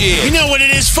this year. You know what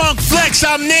it is, Funk Flex,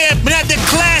 I'm there. But at the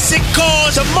classic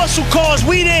cause, the muscle cause,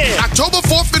 we there. October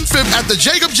 4th and 5th at the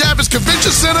Jacob Javits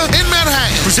Convention Center in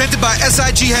Manhattan. Presented by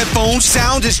SIG Headphones,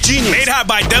 sound is genius. Made hot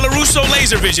by Delarusso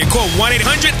Laser Vision. Call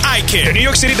 1-800-EYECARE. The New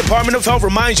York City Department of Health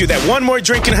reminds you that one more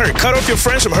drink can hurt. Cut off your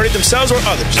friends from hurting themselves or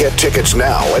others. Get tickets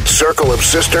now at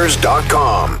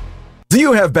circleofsisters.com. Do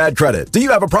you have bad credit? Do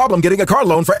you have a problem getting a car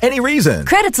loan for any reason?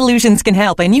 Credit Solutions can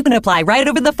help, and you can apply right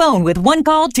over the phone with one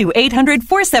call to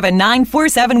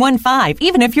 800-479-4715,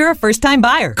 even if you're a first-time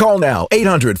buyer. Call now,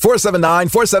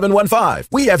 800-479-4715.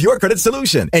 We have your credit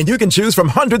solution, and you can choose from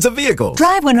hundreds of vehicles.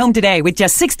 Drive one home today with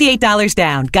just $68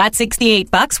 down. Got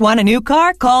 $68? Want a new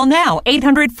car? Call now,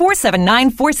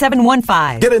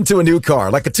 800-479-4715. Get into a new car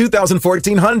like a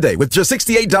 2014 Hyundai with just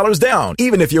 $68 down,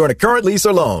 even if you're in a current lease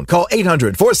or loan. Call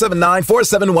 800-479-4715.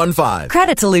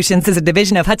 Credit Solutions is a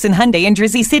division of Hudson Hyundai in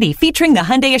Jersey City, featuring the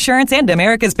Hyundai Assurance and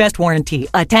America's Best Warranty,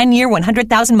 a 10-year,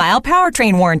 100,000-mile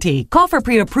powertrain warranty. Call for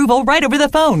pre-approval right over the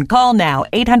phone. Call now,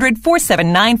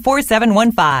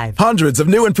 800-479-4715. Hundreds of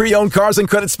new and pre-owned cars and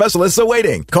credit specialists are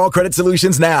waiting. Call Credit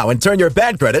Solutions now and turn your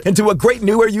bad credit into a great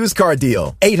new or used car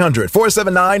deal.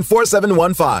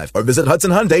 800-479-4715 or visit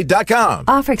HudsonHyundai.com.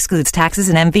 Offer excludes taxes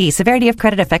and MV. Severity of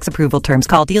credit affects approval terms.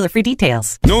 Call dealer for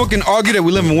details. No one can argue that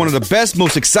we live in one of the best,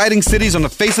 most exciting cities on the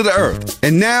face of the earth.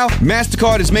 And now,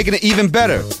 MasterCard is making it even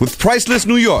better with Priceless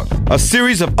New York, a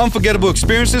series of unforgettable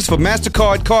experiences for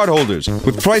MasterCard cardholders.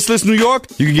 With Priceless New York,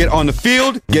 you can get on the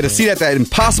field, get a seat at that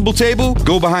impossible table,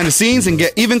 go behind the scenes, and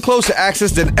get even closer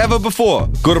access than ever before.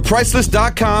 Go to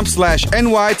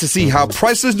Priceless.com/NY to see how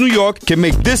Priceless New York can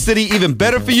make this city even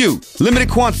better for you. Limited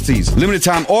quantities, limited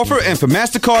time offer, and for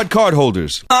MasterCard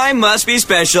cardholders. I must be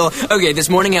special. Okay, this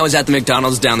morning I was at the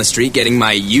McDonald's down the street getting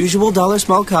my usual $1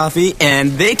 small coffee,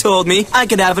 and they told me I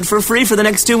could have it for free for the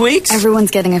next 2 weeks. Everyone's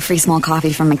getting a free small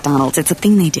coffee from McDonald's. It's a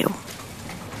thing they do.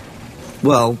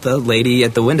 Well, the lady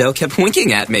at the window kept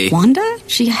winking at me. Wanda?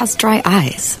 She has dry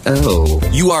eyes. Oh.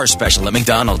 You are special at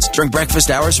McDonald's. During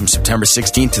breakfast hours from September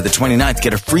 16th to the 29th,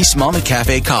 get a free small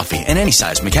McCafe coffee. And any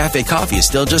size McCafe coffee is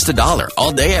still just $1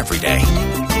 all day, every day.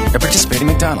 At participating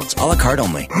McDonald's, a la carte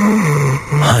only.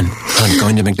 Hun,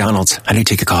 going to McDonald's. How do you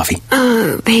take a coffee?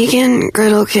 Bacon,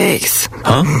 griddle cakes.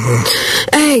 Huh?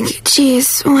 Egg,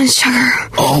 cheese, 1 sugar.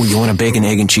 Oh, you want a bacon,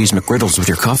 egg, and cheese McGriddles with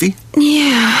your coffee?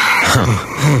 Yeah.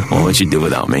 What would you do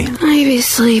without me? I'd be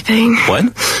sleeping.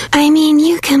 What? I mean,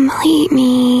 you complete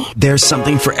me. There's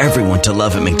something for everyone to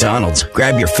love at McDonald's.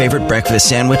 Grab your favorite breakfast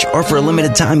sandwich, or for a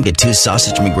limited time, get 2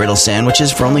 sausage McGriddle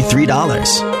sandwiches for only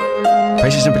 $3.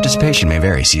 Prices and participation may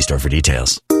vary. See store for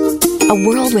details. A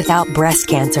world without breast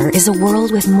cancer is a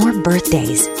world with more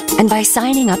birthdays. And by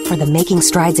signing up for the Making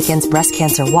Strides Against Breast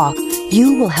Cancer Walk,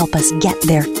 you will help us get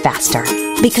there faster.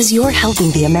 Because you're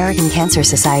helping the American Cancer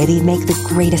Society make the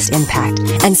greatest impact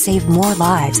and save more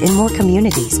lives in more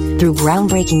communities through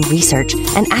groundbreaking research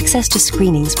and access to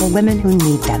screenings for women who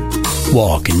need them.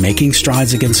 Walk in Making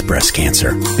Strides Against Breast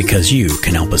Cancer, because you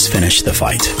can help us finish the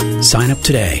fight. Sign up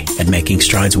today at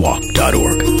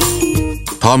makingstrideswalk.org.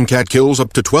 Tomcat kills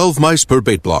up to 12 mice per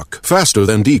bait block, faster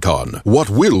than Decon. What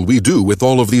will we do with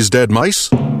all of these dead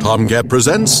mice? Tomcat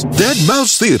presents Dead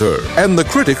Mouse Theater, and the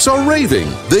critics are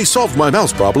raving. They solved my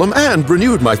mouse problem and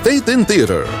renewed my faith in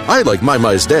theater. I like my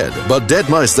mice dead, but dead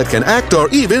mice that can act are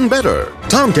even better.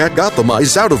 Tomcat got the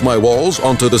mice out of my walls,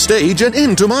 onto the stage, and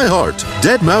into my heart.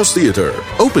 Dead Mouse Theater,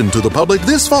 open to the public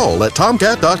this fall at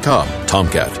tomcat.com.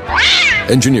 Tomcat,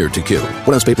 engineered to kill.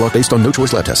 1 ounce bait block based on no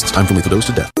choice lab tests. Time from lethal dose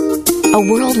to death. A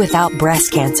world without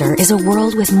breast cancer is a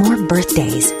world with more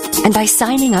birthdays. And by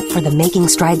signing up for the Making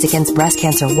Strides Against Breast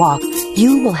Cancer Walk,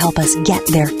 you will help us get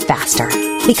there faster.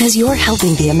 Because you're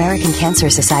helping the American Cancer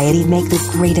Society make the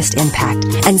greatest impact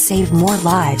and save more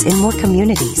lives in more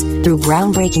communities through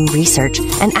groundbreaking research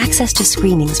and access to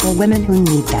screenings for women who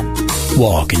need them.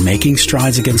 Walk in Making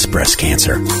Strides Against Breast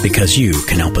Cancer, because you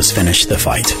can help us finish the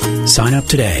fight. Sign up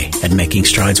today at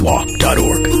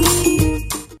makingstrideswalk.org.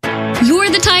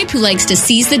 You're the type who likes to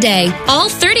seize the day, all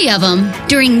 30 of them,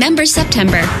 during Member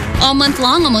September. All month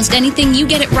long, almost anything you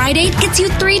get at Rite Aid gets you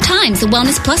 3 times the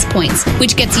Wellness Plus points,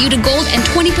 which gets you to gold and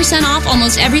 20% off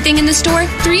almost everything in the store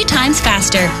 3 times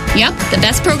faster. Yep, the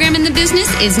best program in the business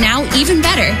is now even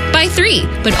better. Buy 3,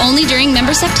 but only during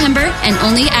Member September and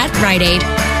only at Rite Aid.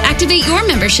 Activate your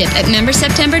membership at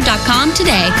memberseptember.com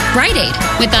today. Rite Aid.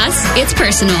 With us, it's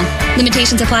personal.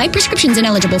 Limitations apply. Prescriptions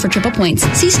ineligible for triple points.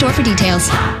 See store for details.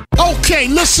 Okay,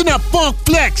 listen up, Funk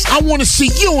Flex. I want to see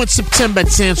you in September at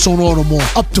Sansone Auto Mall.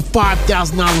 Up to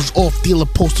 $5,000 off dealer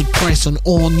posted price on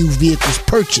all new vehicles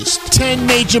purchased. 10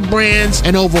 major brands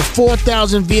and over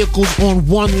 4,000 vehicles on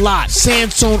one lot.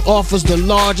 Sansone offers the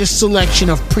largest selection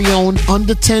of pre-owned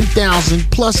under $10,000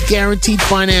 plus guaranteed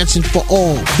financing for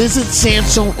all. Visit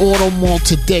Sansone Auto Mall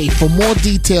today. For more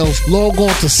details, log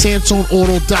on to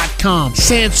SansoneAuto.com.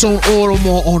 Sansone Auto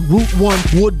Mall on Route 1,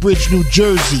 Woodbridge, New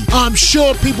Jersey. I'm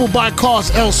sure people buy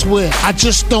cars elsewhere. I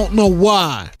just don't know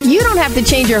why. You don't have to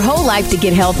change your whole life to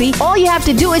get healthy. All you have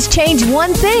to do is change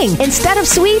one thing. Instead of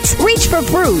sweets, reach for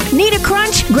fruit. Need a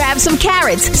crunch? Grab some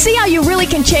carrots. See how you really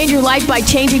can change your life by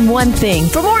changing one thing.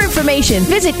 For more information,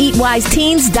 visit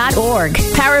eatwiseteens.org.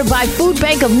 Powered by Food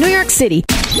Bank of New York City.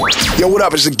 Yo, what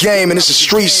up? It's The Game, and this is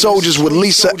Street Soldiers with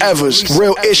Lisa Evers.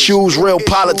 Real issues, real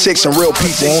politics, and real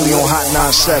people only on Hot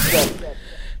 97.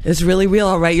 It's really real,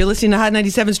 all right. You're listening to Hot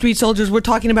 97 Street Soldiers. We're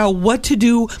talking about what to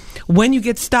do when you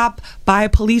get stopped by a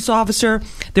police officer.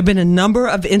 There have been a number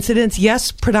of incidents.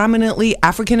 Yes, predominantly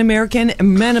African American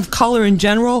and men of color in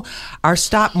general are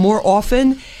stopped more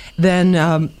often than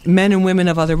men and women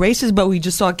of other races. But we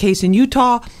just saw a case in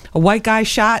Utah, a white guy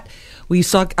shot. We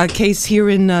saw a case here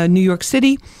in New York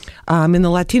City. In the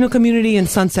Latino community in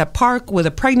Sunset Park with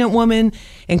a pregnant woman,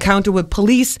 encounter with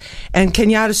police. And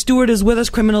Kenyatta Stewart is with us,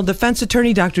 criminal defense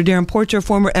attorney, Dr. Darren Porcher,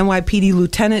 former NYPD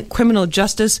lieutenant, criminal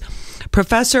justice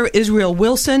professor, Israel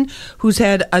Wilson, who's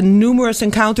had numerous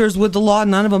encounters with the law.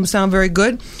 None of them sound very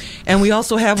good. And we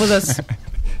also have with us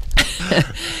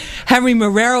Henry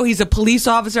Marrero. He's a police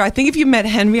officer. I think if you met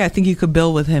Henry, I think you could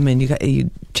bill with him and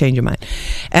you'd change your mind.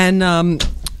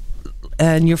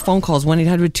 And your phone calls,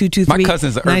 1-800-223-97. My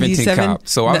cousin's an Irvington cop,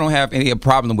 so I don't have any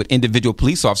problem with individual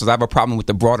police officers. I have a problem with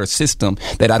the broader system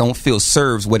that I don't feel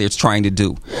serves what it's trying to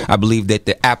do. I believe that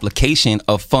the application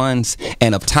of funds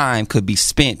and of time could be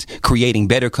spent creating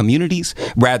better communities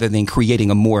rather than creating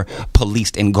a more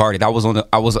policed and guarded. I was on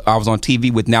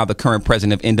TV with now the current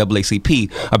president of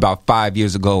NAACP about 5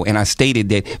 years ago, and I stated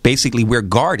that basically we're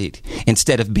guarded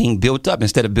instead of being built up,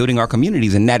 instead of building our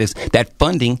communities, and that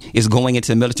funding is going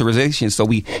into militarization. So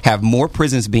we have more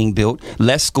prisons being built,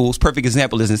 less schools. Perfect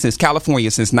example is since California,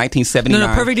 since 1979.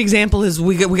 No, perfect example is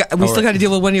we still got to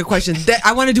deal with one of your questions.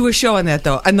 I want to do a show on that,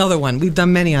 though. Another one. We've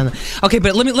done many on that. Okay,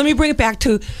 but let me bring it back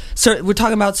to, we're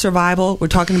talking about survival. We're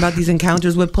talking about these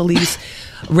encounters with police.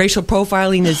 Racial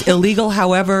profiling is illegal.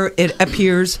 However, it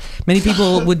appears many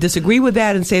people would disagree with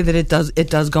that and say that it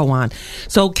does go on.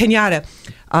 So, Kenyatta,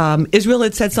 Israel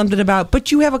had said something about,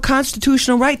 but you have a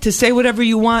constitutional right to say whatever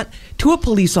you want to a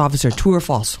police officer. True or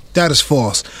false? That is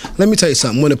false. Let me tell you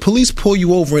something. When the police pull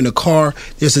you over in a car,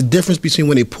 there's a difference between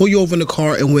when they pull you over in the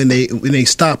car and when they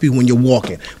stop you when you're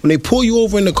walking. When they pull you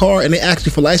over in the car and they ask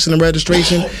you for license and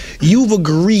registration, you've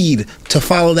agreed to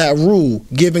follow that rule,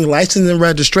 giving license and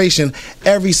registration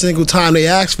every single time they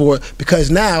ask for it,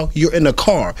 because now you're in a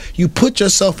car. You put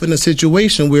yourself in a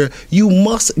situation where you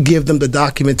must give them the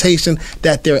documentation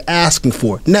that they're asking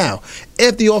for. Now,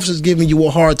 if the officer's giving you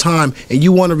a hard time and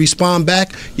you want to respond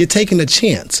back, you're taking a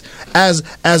chance.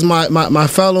 As my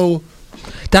fellow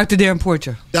Dr.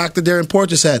 Darren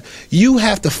Porcher said, you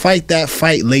have to fight that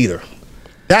fight later.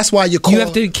 That's why you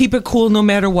have to keep it cool no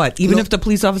matter what, even if the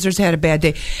police officers had a bad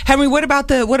day. Henry, what about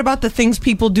the things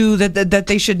people do that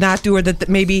they should not do, or that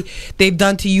maybe they've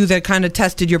done to you that kind of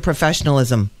tested your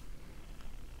professionalism?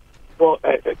 Well,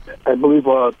 I believe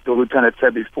the lieutenant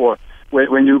said before,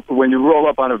 when you roll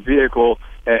up on a vehicle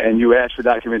and you ask for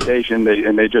documentation,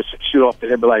 they just shoot off the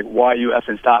hip, like, why are you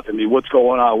effing stopping me? What's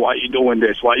going on? Why are you doing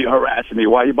this? Why are you harassing me?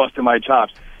 Why are you busting my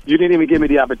chops? You didn't even give me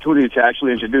the opportunity to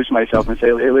actually introduce myself and say,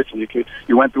 hey, listen,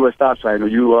 you went through a stop sign, or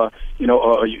you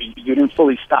didn't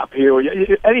fully stop here, or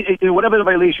whatever the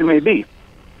violation may be.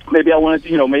 Maybe I wanted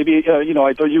to,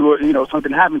 I thought you were,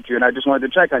 something happened to you, and I just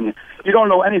wanted to check on you. You don't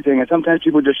know anything, and sometimes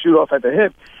people just shoot off at the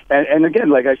hip. And again,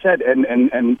 like I said,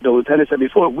 and the lieutenant said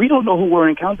before, we don't know who we're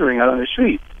encountering out on the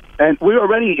street. And we're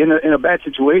already in a bad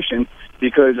situation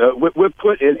because we're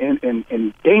put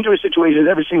in dangerous situations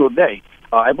every single day.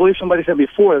 I believe somebody said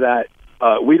before that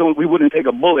we wouldn't take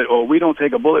a bullet, or we don't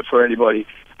take a bullet for anybody.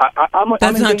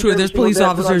 That's not true. There's police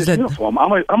officers that uniform.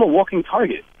 I'm a walking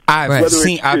target. I've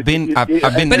seen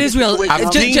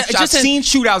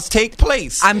shootouts take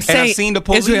place. I'm saying, I've seen the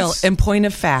police. Israel, in point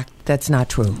of fact, that's not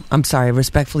true. I'm sorry. I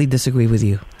respectfully disagree with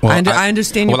you. Well, I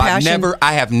understand your passion.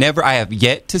 I have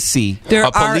yet to see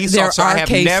a police officer. I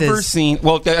have never seen.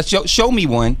 Well, show me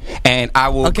one, and I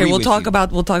will. Okay, we'll talk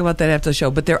about that after the show.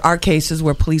 But there are cases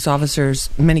where police officers,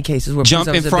 many cases where jump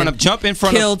police in front of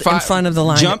the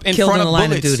line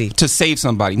of duty to save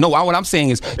somebody. No, what I'm saying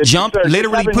is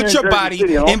literally put your body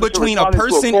in between a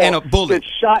person and a bullet.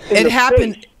 It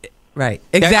happened. Right,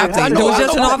 exactly. There was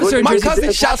just an officer in Jersey. My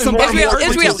cousin shot somebody.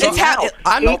 Israel,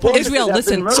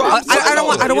 listen. I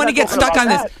don't want to get stuck on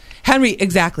this. Henry,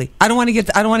 exactly. I don't want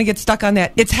to get stuck on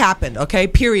that. It's happened, okay?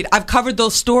 Period. I've covered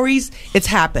those stories. It's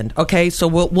happened, okay? So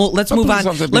let's move on.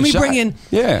 Let me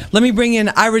bring in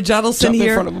Ira Judelson here. Jump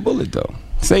in front of a bullet, though.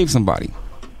 Save somebody.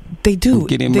 They do.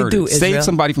 Getting they murdered. do, Save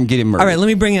somebody from getting murdered. All right, let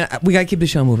me bring it. We got to keep the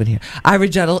show moving here. Ira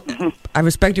Juddle, I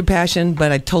respect your passion,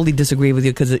 but I totally disagree with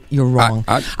you because you're wrong.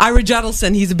 Ira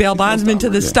Juddleson, he's a bail bondsman to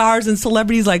the stars and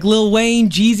celebrities like Lil Wayne,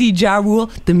 Jeezy, Ja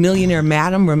Rule, the millionaire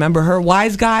Madam, remember her,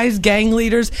 Wise Guys, gang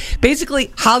leaders,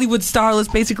 basically Hollywood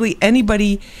starlets, basically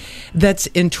anybody that's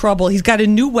in trouble. He's got a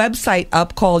new website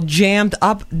up called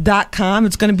jammedup.com.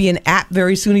 It's going to be an app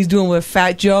very soon. He's doing with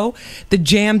Fat Joe. The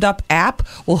Jammed Up app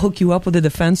will hook you up with a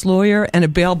defense lawyer and a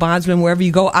bail bondsman wherever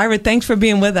you go. Ira, thanks for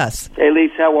being with us. Hey,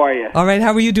 Lisa, how are you? All right,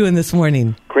 how are you doing this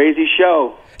morning? Crazy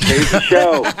show.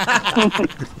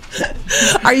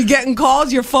 Are you getting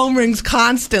calls? Your phone rings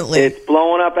constantly. It's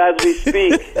blowing up as we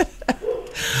speak.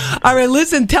 All right,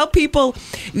 listen, tell people,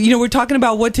 we're talking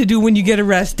about what to do when you get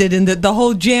arrested, and the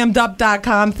whole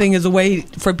jammedup.com thing is a way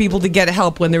for people to get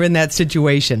help when they're in that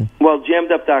situation. Well,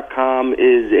 jammedup.com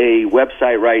is a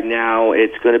website right now.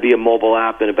 It's going to be a mobile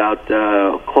app in about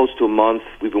close to a month.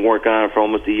 We've been working on it for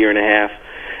almost a year and a half.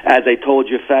 As I told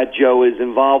you, Fat Joe is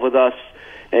involved with us,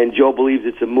 and Joe believes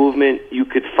it's a movement. You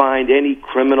could find any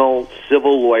criminal,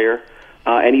 civil lawyer,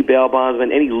 any bail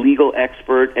bondsman, any legal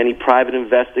expert, any private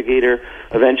investigator.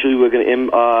 Eventually, we're going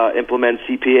to implement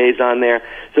CPAs on there.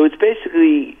 So it's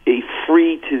basically a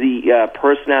free to the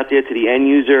person out there, to the end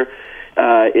user.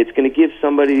 It's going to give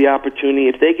somebody the opportunity.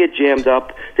 If they get jammed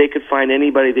up, they could find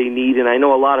anybody they need. And I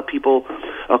know a lot of people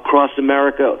across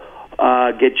America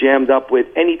get jammed up with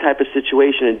any type of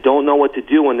situation and don't know what to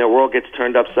do when their world gets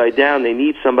turned upside down. They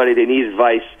need somebody. They need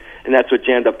advice. And that's what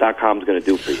jammedup.com is going to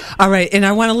do for you. All right, and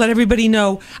I want to let everybody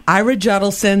know, Ira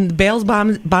Juddleson, bail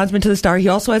bondsman to the star. He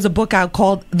also has a book out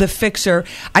called The Fixer.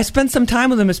 I spent some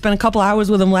time with him. I spent a couple hours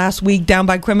with him last week down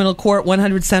by Criminal Court,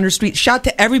 100 Center Street. Shout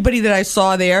to everybody that I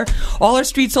saw there, all our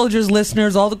Street Soldiers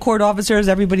listeners, all the court officers,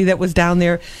 everybody that was down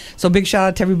there. So big shout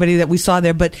out to everybody that we saw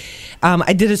there. But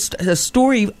I did a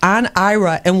story on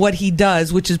Ira and what he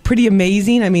does, which is pretty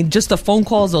amazing. I mean, just the phone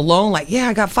calls alone, like, yeah,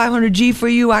 I got 500 G for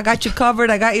you. I got you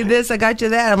covered. I got you this, I got you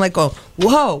that. I'm like, oh,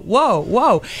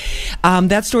 whoa.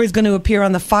 That story is going to appear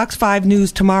on the Fox 5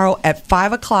 News tomorrow at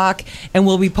 5 o'clock, and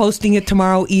we'll be posting it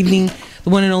tomorrow evening, the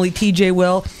one and only TJ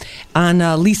will, on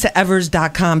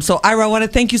lisaevers.com. So, Ira, I want to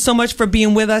thank you so much for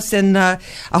being with us, and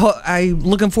I'm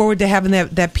looking forward to having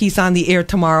that piece on the air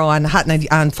tomorrow on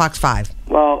on Fox 5.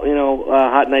 Well,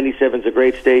 Hot 97 is a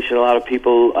great station. A lot of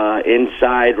people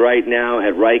inside right now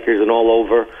at Rikers and all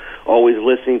over always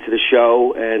listening to the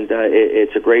show, and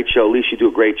it's a great show. At least you do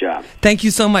a great job. Thank you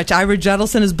so much. Ira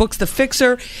Juddleson, his book's The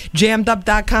Fixer,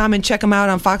 jammedup.com, and check him out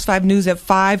on Fox 5 News at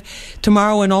 5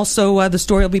 tomorrow, and also the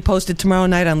story will be posted tomorrow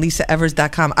night on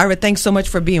lisaevers.com. Ira, thanks so much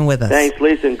for being with us. Thanks,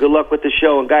 Lisa, and good luck with the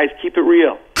show. And guys, keep it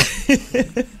real.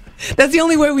 That's the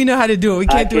only way we know how to do it. We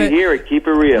can't hear it. Keep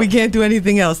it real. We can't do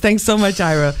anything else. Thanks so much,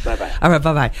 Ira. Bye-bye. All right,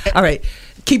 bye-bye. All right,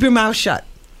 keep your mouth shut.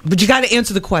 But you got to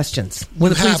answer the questions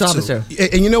with a police officer.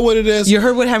 And you know what it is? You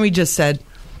heard what Henry just said.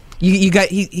 You got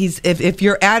if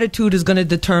your attitude is going to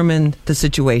determine the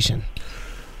situation.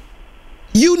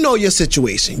 You know your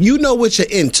situation. You know what you're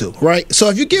into, right? So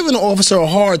if you're giving an officer a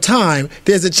hard time,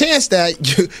 there's a chance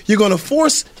that you're going to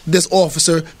force this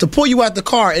officer to pull you out the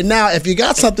car. And now if you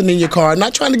got something in your car, I'm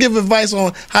not trying to give advice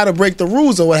on how to break the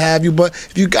rules or what have you, but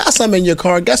if you got something in your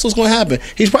car, guess what's going to happen?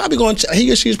 He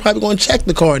or she's probably going to check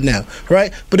the car now,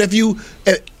 right? But if you're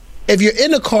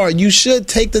in a car, you should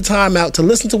take the time out to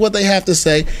listen to what they have to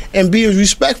say and be as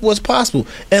respectful as possible.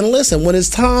 And listen, when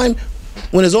it's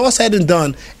all said and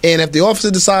done, and if the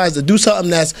officer decides to do something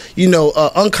that's,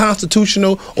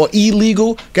 unconstitutional or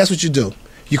illegal, guess what you do?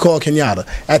 You call Kenyatta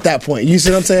at that point. You see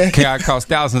what I'm saying? Kenyatta costs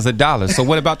thousands of dollars. So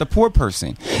what about the poor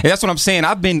person? And that's what I'm saying.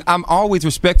 I'm always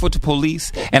respectful to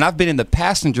police, and I've been in the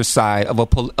passenger side of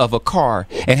a car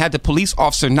and had the police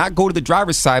officer not go to the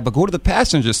driver's side, but go to the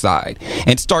passenger side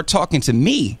and start talking to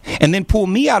me, and then pull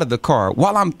me out of the car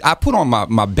while I put on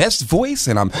my best voice,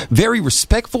 and I'm very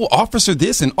respectful, officer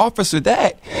this and officer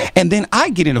that, and then I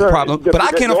get in a problem. But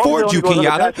I can't afford you,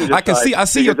 Kenyatta. I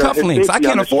see your cufflinks. I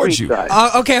can't afford you.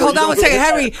 Okay, hold on one second,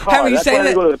 Henry, that's say why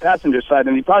they go to the passenger side,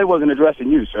 and he probably wasn't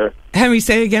addressing you, sir. Henry,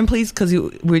 say it again, please, because you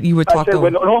were talking. I said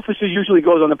when an officer usually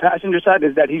goes on the passenger side,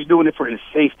 is that he's doing it for his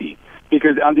safety.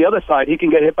 Because on the other side, he can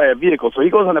get hit by a vehicle. So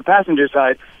he goes on the passenger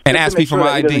side and asked me for my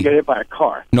ID. He doesn't get hit by a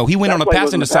car. No, he went on the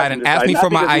passenger side and asked me for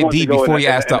my ID before he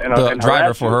asked the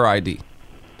driver for her ID.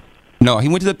 No, he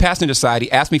went to the passenger side.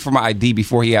 He asked me for my ID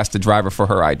before he asked the driver for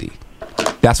her ID.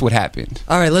 That's what happened.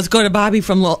 All right, let's go to Bobby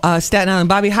from Staten Island.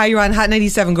 Bobby, hi, you're on Hot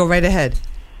 97. Go right ahead.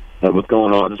 What's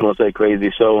going on? I just want to say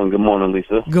crazy show, and good morning,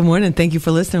 Lisa. Good morning. Thank you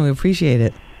for listening. We appreciate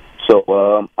it.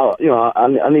 So,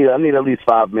 I need at least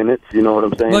 5 minutes. You know what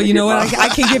I'm saying? Well, you know what? I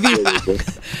can give you.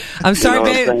 I'm sorry,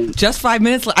 babe. Just 5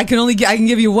 minutes. I can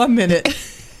give you 1 minute.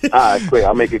 All right, quick.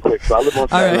 I'll make it quick. So I live on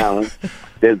Staten Island.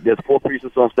 There's 4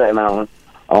 precincts on Staten Island.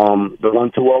 The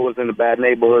 120 is in a bad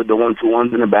neighborhood. The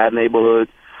 121's in a bad neighborhood.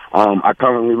 I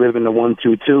currently live in the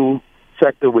 122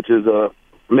 sector, which is a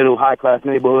middle high class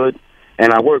neighborhood,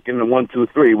 and I work in the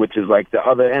 123, which is like the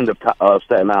other end of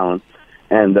Staten Island.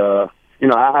 And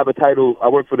I have a title. I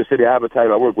work for the city. I have a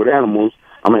title. I work with animals.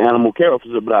 I'm an animal care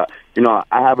officer, but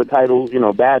I have a title,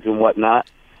 badge and whatnot.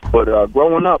 But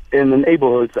growing up in the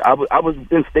neighborhoods, I was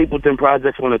in Stapleton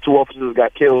Projects when the 2 officers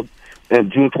got killed in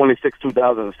June 26,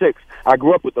 2006. I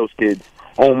grew up with those kids,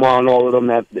 Omar and all of them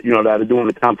that are doing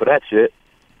the time for that shit.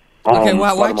 Okay,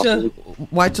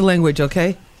 watch your language,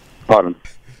 okay? Pardon.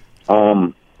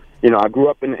 I grew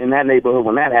up in that neighborhood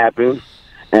when that happened,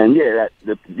 and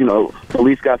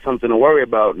police got something to worry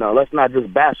about. Now, let's not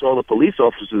just bash all the police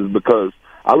officers because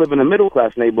I live in a middle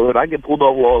class neighborhood. I get pulled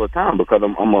over all the time because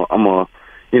I'm a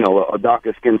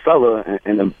darker skinned fella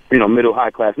in a middle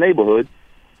high class neighborhood.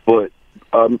 But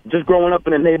just growing up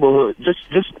in a neighborhood,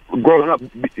 just growing up,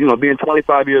 being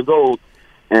 25 years old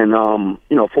and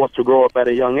forced to grow up at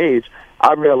a young age,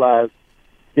 I realized,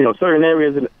 certain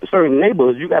areas in certain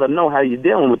neighborhoods, you got to know how you're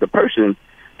dealing with the person.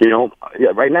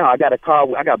 Right now I got a car,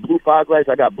 I got blue fog lights,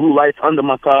 I got blue lights under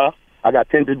my car, I got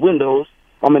tinted windows.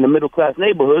 I'm in a middle class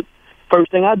neighborhood.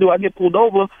 First thing I do, I get pulled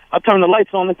over, I turn the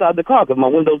lights on inside the car because my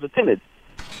windows are tinted.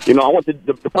 I want the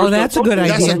that's a good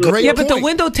idea. That's a great but the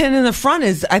window tint in the front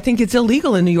I think it's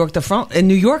illegal in New York. In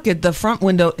New York, the front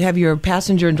window, have your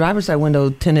passenger and driver's side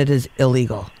window tinted is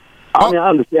illegal. I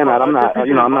understand that. I'm not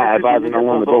advising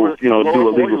anyone to go, do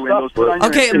illegal stuff.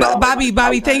 Okay,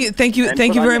 Bobby, thank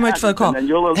you very much for the call.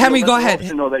 Henry, go ahead.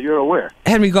 To know that you're aware.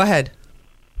 Henry, go ahead.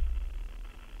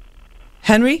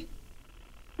 Henry?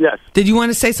 Yes. Did you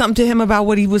want to say something to him about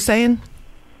what he was saying?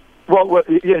 Well,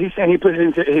 yeah, he's saying he puts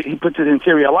his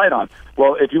interior light on.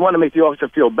 Well, if you want to make the officer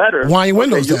feel better, why your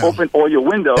windows you down? Open all your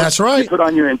windows. That's right. You put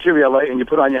on your interior light and you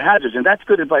put on your hazards, and that's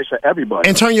good advice for everybody.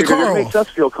 And turn your car off. It makes us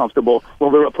feel comfortable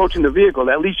when we're approaching the vehicle.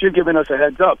 At least you're giving us a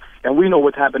heads up, and we know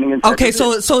what's happening inside. Okay,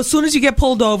 so as soon as you get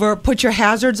pulled over, put your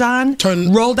hazards on,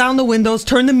 roll down the windows,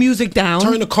 turn the music down,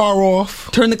 turn the car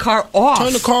off, Turn the car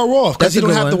off because you don't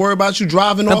have to worry about you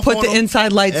driving off. And put the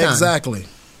inside lights on. Exactly.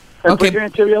 And put your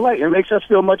interior light. It makes us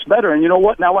feel much better. And you know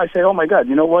what? Now I say, oh my God,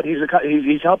 you know what? He's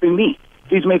helping me.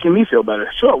 He's making me feel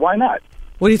better. Sure, why not?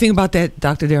 What do you think about that,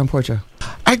 Dr. Darren Porcher?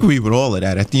 I agree with all of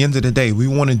that. At the end of the day, we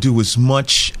want to do as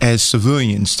much as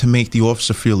civilians to make the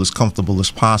officer feel as comfortable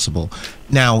as possible.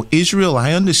 Now, Israel,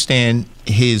 I understand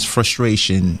his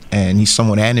frustration, and he's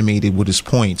somewhat animated with his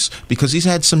points because he's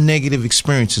had some negative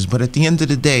experiences. But at the end of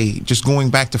the day, just going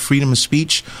back to freedom of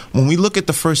speech, when we look at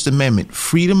the First Amendment,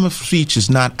 freedom of speech is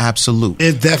not absolute.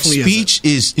 It definitely Speech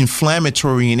is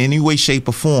inflammatory in any way, shape,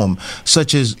 or form,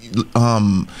 such as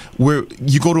where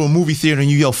you go to a movie theater and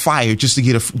you yell fire just to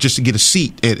get a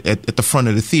seat at the front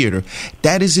of the theater.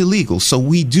 That is illegal. So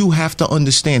we do have to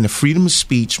understand that freedom of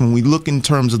speech, when we look in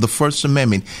terms of the First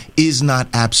Amendment, is not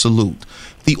absolute.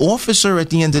 The officer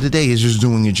at the end of the day is just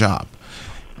doing a job.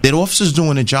 That officer's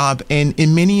doing a job, and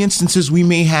in many instances we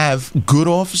may have good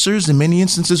officers, in many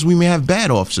instances we may have bad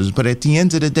officers, but at the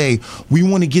end of the day, we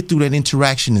want to get through that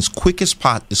interaction as quick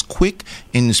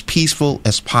and as peaceful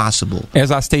as possible.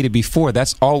 As I stated before,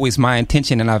 that's always my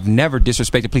intention, and I've never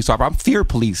disrespected police officers. I'm fear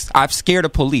police. I'm scared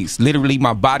of police. Literally,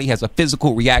 my body has a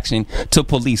physical reaction to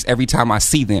police every time I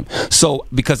see them. So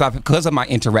because of my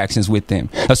interactions with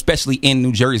them, especially in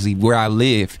New Jersey where I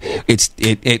live,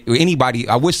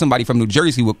 I wish somebody from New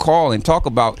Jersey would call and talk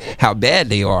about how bad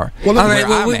they are. Well, all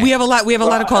right, we have a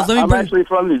lot of calls. I'm actually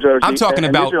from New Jersey. I'm talking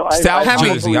about South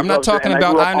Jersey. I'm not talking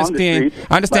about. I understand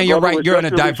you're right. You're in a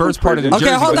diverse part of the Jersey.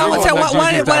 Okay, hold on. Let's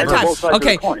one at a time.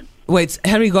 Okay, wait,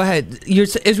 Henry, go ahead.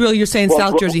 Israel, you're saying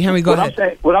South Jersey. Henry, go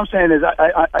ahead. What I'm saying is,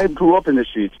 I grew up in the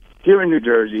streets here in New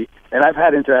Jersey, and I've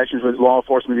had interactions with law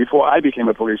enforcement before I became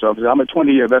a police officer. I'm a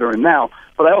 20-year veteran now,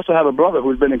 but I also have a brother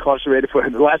who's been incarcerated for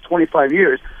the last 25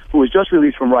 years, who was just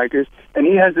released from Rikers, and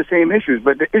he has the same issues.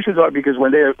 But the issues are because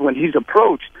when he's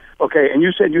approached, okay, and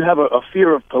you said you have a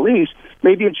fear of police,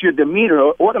 maybe it's your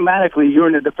demeanor. Automatically, you're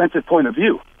in a defensive point of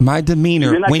view. My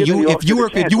demeanor, if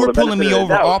you were pulling me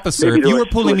over, officer, if you were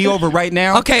pulling me over right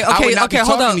now, I would not be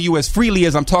talking to you as freely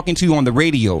as I'm talking to you on the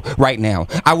radio right now.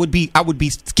 I would be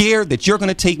scared that you're going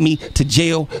to take me to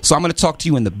jail, so I'm going to talk to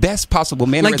you in the best possible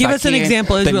manner. Give us an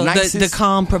example, Israel, the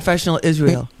calm professional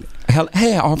Israel.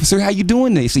 Hey, officer, how you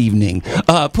doing this evening?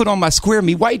 Put on my square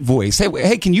me white voice.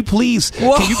 Hey, can you please?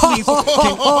 I'm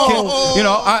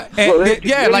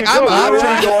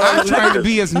trying to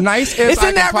be as nice as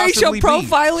I can possibly be. Isn't that racial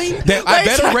profiling? That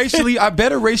I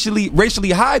better racially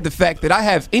hide the fact that I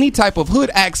have any type of hood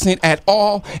accent at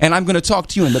all, and I'm going to talk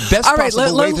to you in the best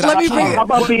possible way that I can. How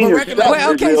about being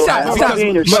yourself?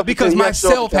 Stop. Because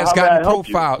myself has gotten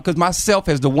profiled. Because myself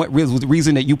has the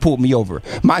reason that you pulled me over.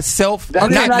 Myself.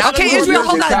 Okay, Israel,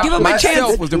 hold on. Give him a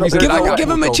chance. Give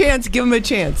him a chance. Give him a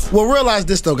chance. Well, realize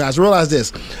this, though, guys. Realize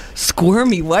this.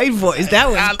 Squirmy white voice. That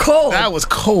was cold. That was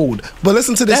cold. But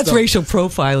listen to this, That's racial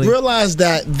profiling. Realize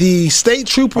that the state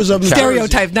troopers of New Jersey...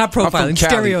 Stereotype, not profiling.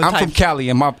 Stereotype. I'm from Cali,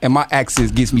 and my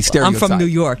accent gives me stereotype. I'm from New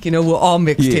York. You know, we're all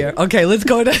mixed here. Okay, let's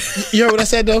go to... You heard what I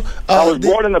said, though? I was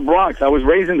born in the Bronx. I was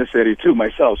raised in the city, too,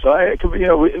 myself. So,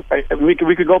 we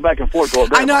could go back and forth all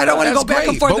day. I know, I don't want to go back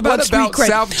and forth about street cred.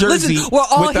 South Jersey? Listen, we're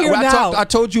all here now. I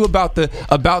told you about the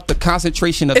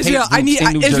concentration of hate groups in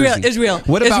New Jersey. Israel.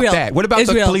 What about that? What about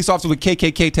the police officer with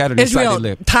KKK tatted inside their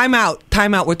lip? Time out.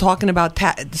 We're talking about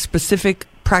specific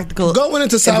practical. Going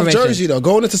into South Jersey, though.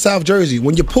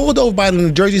 When you're pulled over by the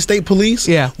New Jersey State Police,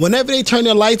 whenever they turn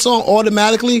their lights on,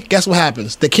 automatically, guess what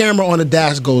happens? The camera on the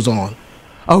dash goes on.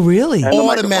 Oh, really?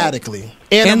 Automatically.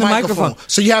 And the microphone.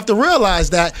 So you have to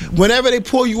realize that whenever they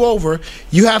pull you over,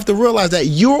 you have to realize that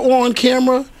you're on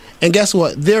camera, and guess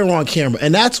what? They're on camera.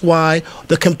 And that's why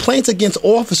the complaints against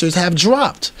officers have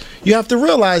dropped. You have to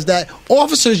realize that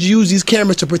officers use these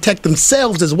cameras to protect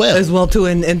themselves as well. Too.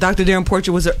 And Dr. Darren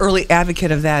Porcher was an early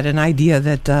advocate of that, an idea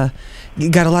that you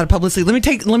got a lot of publicity. Let me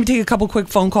take a couple quick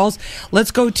phone calls. Let's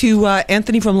go to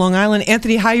Anthony from Long Island.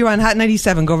 Anthony, hi, you're on Hot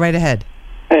 97. Go right ahead.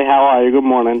 Hey, how are you? Good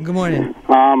morning. Good morning.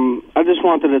 I just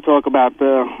wanted to talk about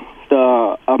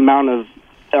the amount of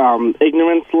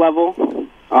ignorance level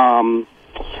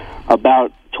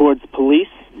towards police.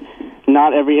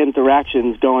 Not every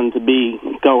interaction is going to be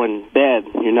going bad,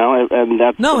 and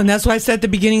that's why I said at the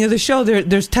beginning of the show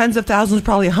there's tens of thousands,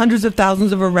 probably hundreds of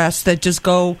thousands of arrests that just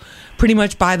go pretty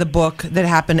much by the book that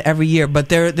happen every year. But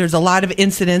there's a lot of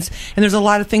incidents, and there's a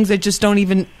lot of things that just don't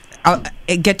even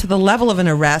get to the level of an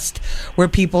arrest where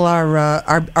people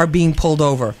are being pulled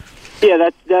over. Yeah,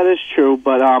 that is true,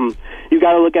 but you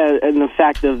got to look at it in the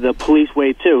fact of the police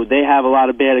way too. They have a lot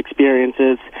of bad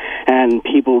experiences and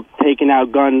people taking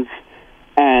out guns,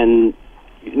 and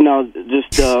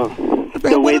just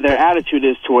the way their attitude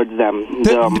is towards them.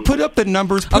 Put up the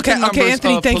numbers. Okay,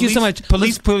 Anthony, thank you so much.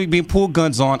 Police being pulled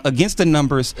guns on against the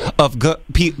numbers of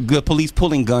police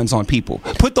pulling guns on people.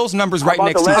 Put those numbers right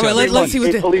next to each other. Let's see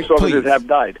what police officers have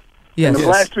died. Yes. In the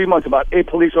last 3 months, about 8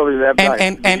 police officers have died.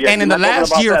 And in the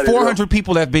last year, 400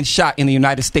 people have been shot in the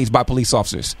United States by police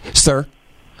officers, sir.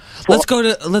 Let's go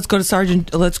to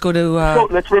Sergeant. Let's go to.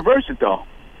 Let's reverse it, though.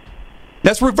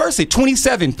 Let's reverse it.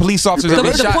 27 police officers have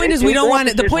been shot. The point is we don't want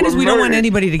it. The point is we don't want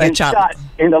anybody to get shot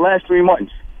in the last 3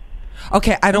 months.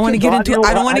 Okay, I don't want to get into.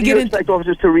 I don't want to get into. Expect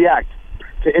officers to react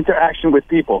to interaction with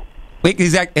people. Wait,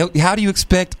 exactly. How do you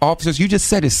expect officers? You just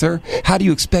said it, sir. How do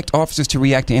you expect officers to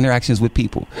react to interactions with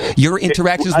people? Your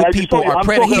interactions with people are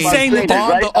predicated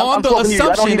on the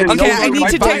assumption that okay, I need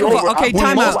to take. Okay,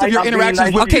 time out. Most of your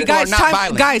interactions with people are not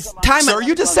violent. Guys, time out. Sir,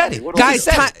 you just said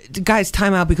it. Guys,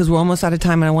 time out because we're almost out of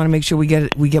time, and I want to make sure we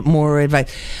get more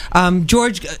advice.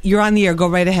 George, you're on the air. Go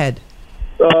right ahead.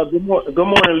 Good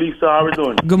morning, Lisa. How are we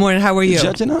doing? Good morning. How are you?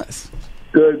 Judging us.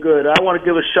 Good. I want to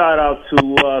give a shout out to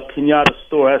Kenyatta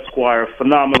Store Esquire,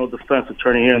 phenomenal defense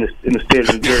attorney here in the state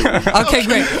of New Jersey. Okay,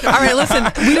 great. All right, listen,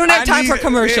 we don't have time for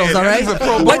commercials. All right,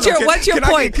 what's your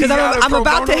point? Because I'm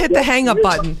about to hit the hang up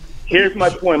button. Here's my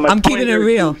point. I'm keeping it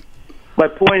real. My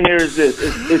point here is this: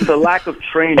 it's a lack of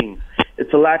training.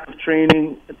 It's a lack of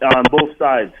training on both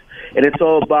sides, and it's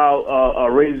all about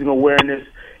raising awareness.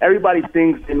 Everybody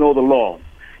thinks they know the law,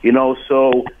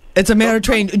 so. It's a matter of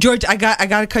training. George, I got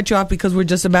to cut you off because we're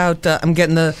just about. I'm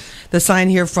getting the sign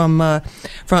here from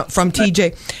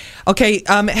TJ. Okay,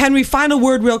 Henry. Final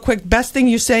word, real quick. Best thing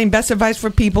you're saying. Best advice for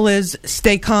people is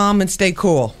stay calm and stay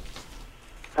cool.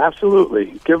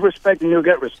 Absolutely. Give respect and you'll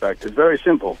get respect. It's very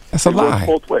simple. That's a lie.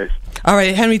 Both ways. All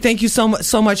right, Henry, thank you so much.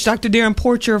 Dr. Darren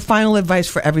Porcher, final advice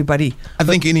for everybody. I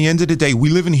think in the end of the day, we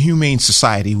live in a humane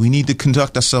society. We need to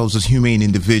conduct ourselves as humane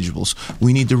individuals.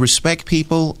 We need to respect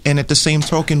people, and at the same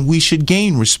token, we should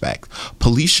gain respect.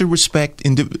 Police should respect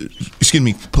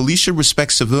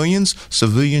civilians.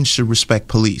 Civilians should respect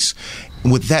police.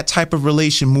 With that type of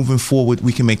relation moving forward,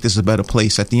 we can make this a better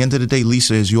place. At the end of the day,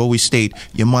 Lisa, as you always state,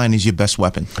 your mind is your best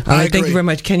weapon. All right, thank you very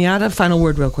much. Kenyatta, final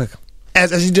word real quick.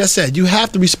 as you just said, you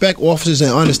have to respect officers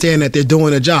and understand that they're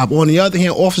doing a job. On the other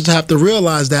hand, officers have to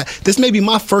realize that this may be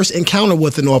my first encounter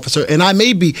with an officer, and I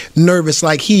may be nervous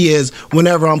like he is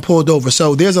whenever I'm pulled over.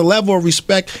 So there's a level of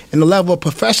respect and a level of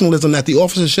professionalism that the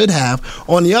officer should have.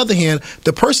 On the other hand,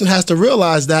 the person has to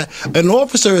realize that an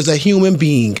officer is a human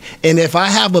being, and if I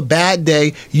have a bad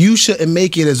day, you shouldn't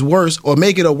make it as worse or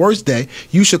make it a worse day.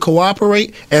 You should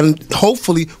cooperate, and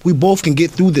hopefully we both can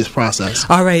get through this process.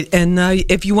 All right, and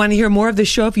if you want to hear more of the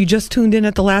show, if you just tuned in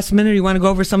at the last minute, you want to go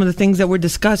over some of the things that were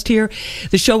discussed here,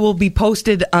 the show will be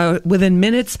posted within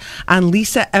minutes on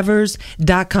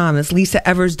LisaEvers.com. It's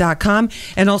LisaEvers.com.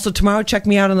 And also tomorrow, check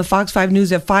me out on the Fox 5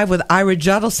 News at 5 with Ira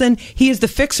Judelson. He is the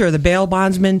fixer, the bail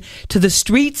bondsman to the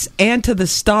streets and to the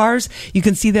stars. You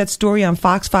can see that story on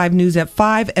Fox 5 News at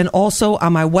 5, and also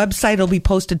on my website. It'll be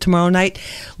posted tomorrow night,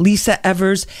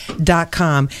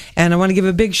 LisaEvers.com. And I want to give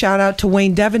a big shout out to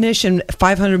Wayne Devenish and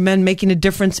 500 Men Making a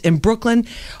Difference in Brooklyn,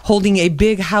 holding a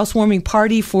big housewarming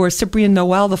party for Cyprian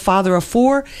Noel, the father of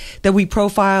 4, that we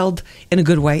profiled in a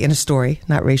good way in a story,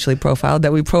 not racially profiled,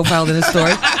 that we profiled in a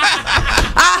story.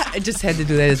 I just had to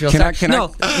do that, Israel.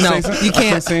 No, you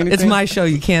can't. It's my show.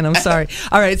 You can't. I'm sorry.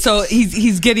 All right. So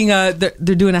he's getting they're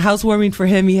doing a housewarming for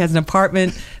him. He has an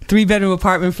apartment, 3-bedroom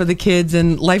apartment for the kids,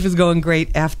 and life is going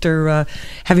great after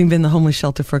having been in the homeless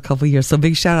shelter for a couple of years. So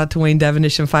big shout out to Wayne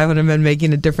Devenish and 500 Men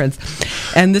Making a Difference.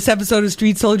 And this episode of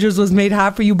Street Soldiers was made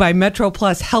hot for you by Metro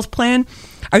Plus Health Plan.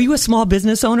 Are you a small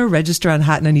business owner? Register on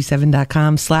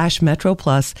hot97.com/Metro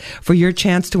Plus for your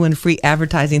chance to win free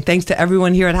advertising. Thanks to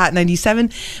everyone here at Hot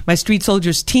 97, my Street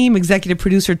Soldiers team, executive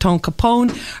producer Tone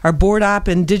Capone, our board op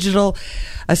and digital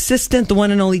assistant, the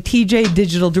one and only TJ,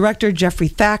 digital director Jeffrey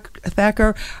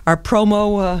Thacker, our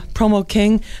promo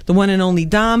king, the one and only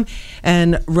Dom,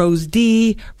 and Rose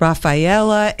D,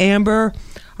 Rafaela, Amber,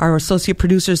 our associate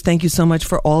producers. Thank you so much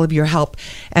for all of your help.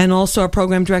 And also our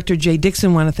program director, Jay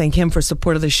Dixon, want to thank him for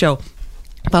support of the show.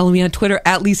 Follow me on Twitter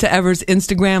at Lisa Evers,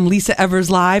 Instagram, Lisa Evers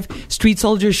Live, Street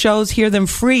Soldiers shows. Hear them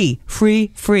free.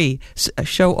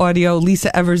 Show audio,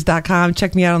 LisaEvers.com.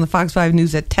 Check me out on the Fox 5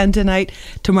 News at 10 tonight,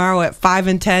 tomorrow at 5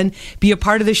 and 10. Be a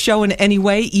part of the show in any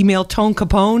way. Email Tone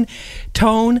Capone,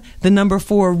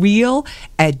 tone4real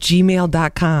at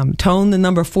gmail.com.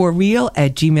 Tone4real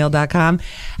at gmail.com.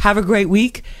 Have a great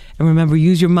week. And remember,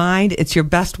 use your mind. It's your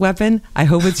best weapon. I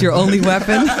hope it's your only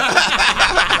weapon.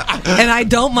 And I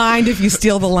don't mind if you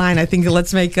steal the line. I think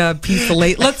let's make peace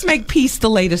the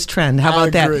latest trend. How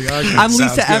about that? I'm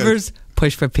Lisa Evers.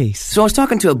 Push for peace. So I was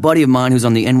talking to a buddy of mine who's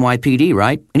on the NYPD,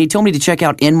 right? And he told me to check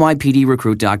out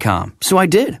NYPDrecruit.com. So I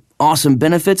did. Awesome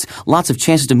benefits, lots of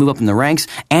chances to move up in the ranks,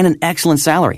 and an excellent salary.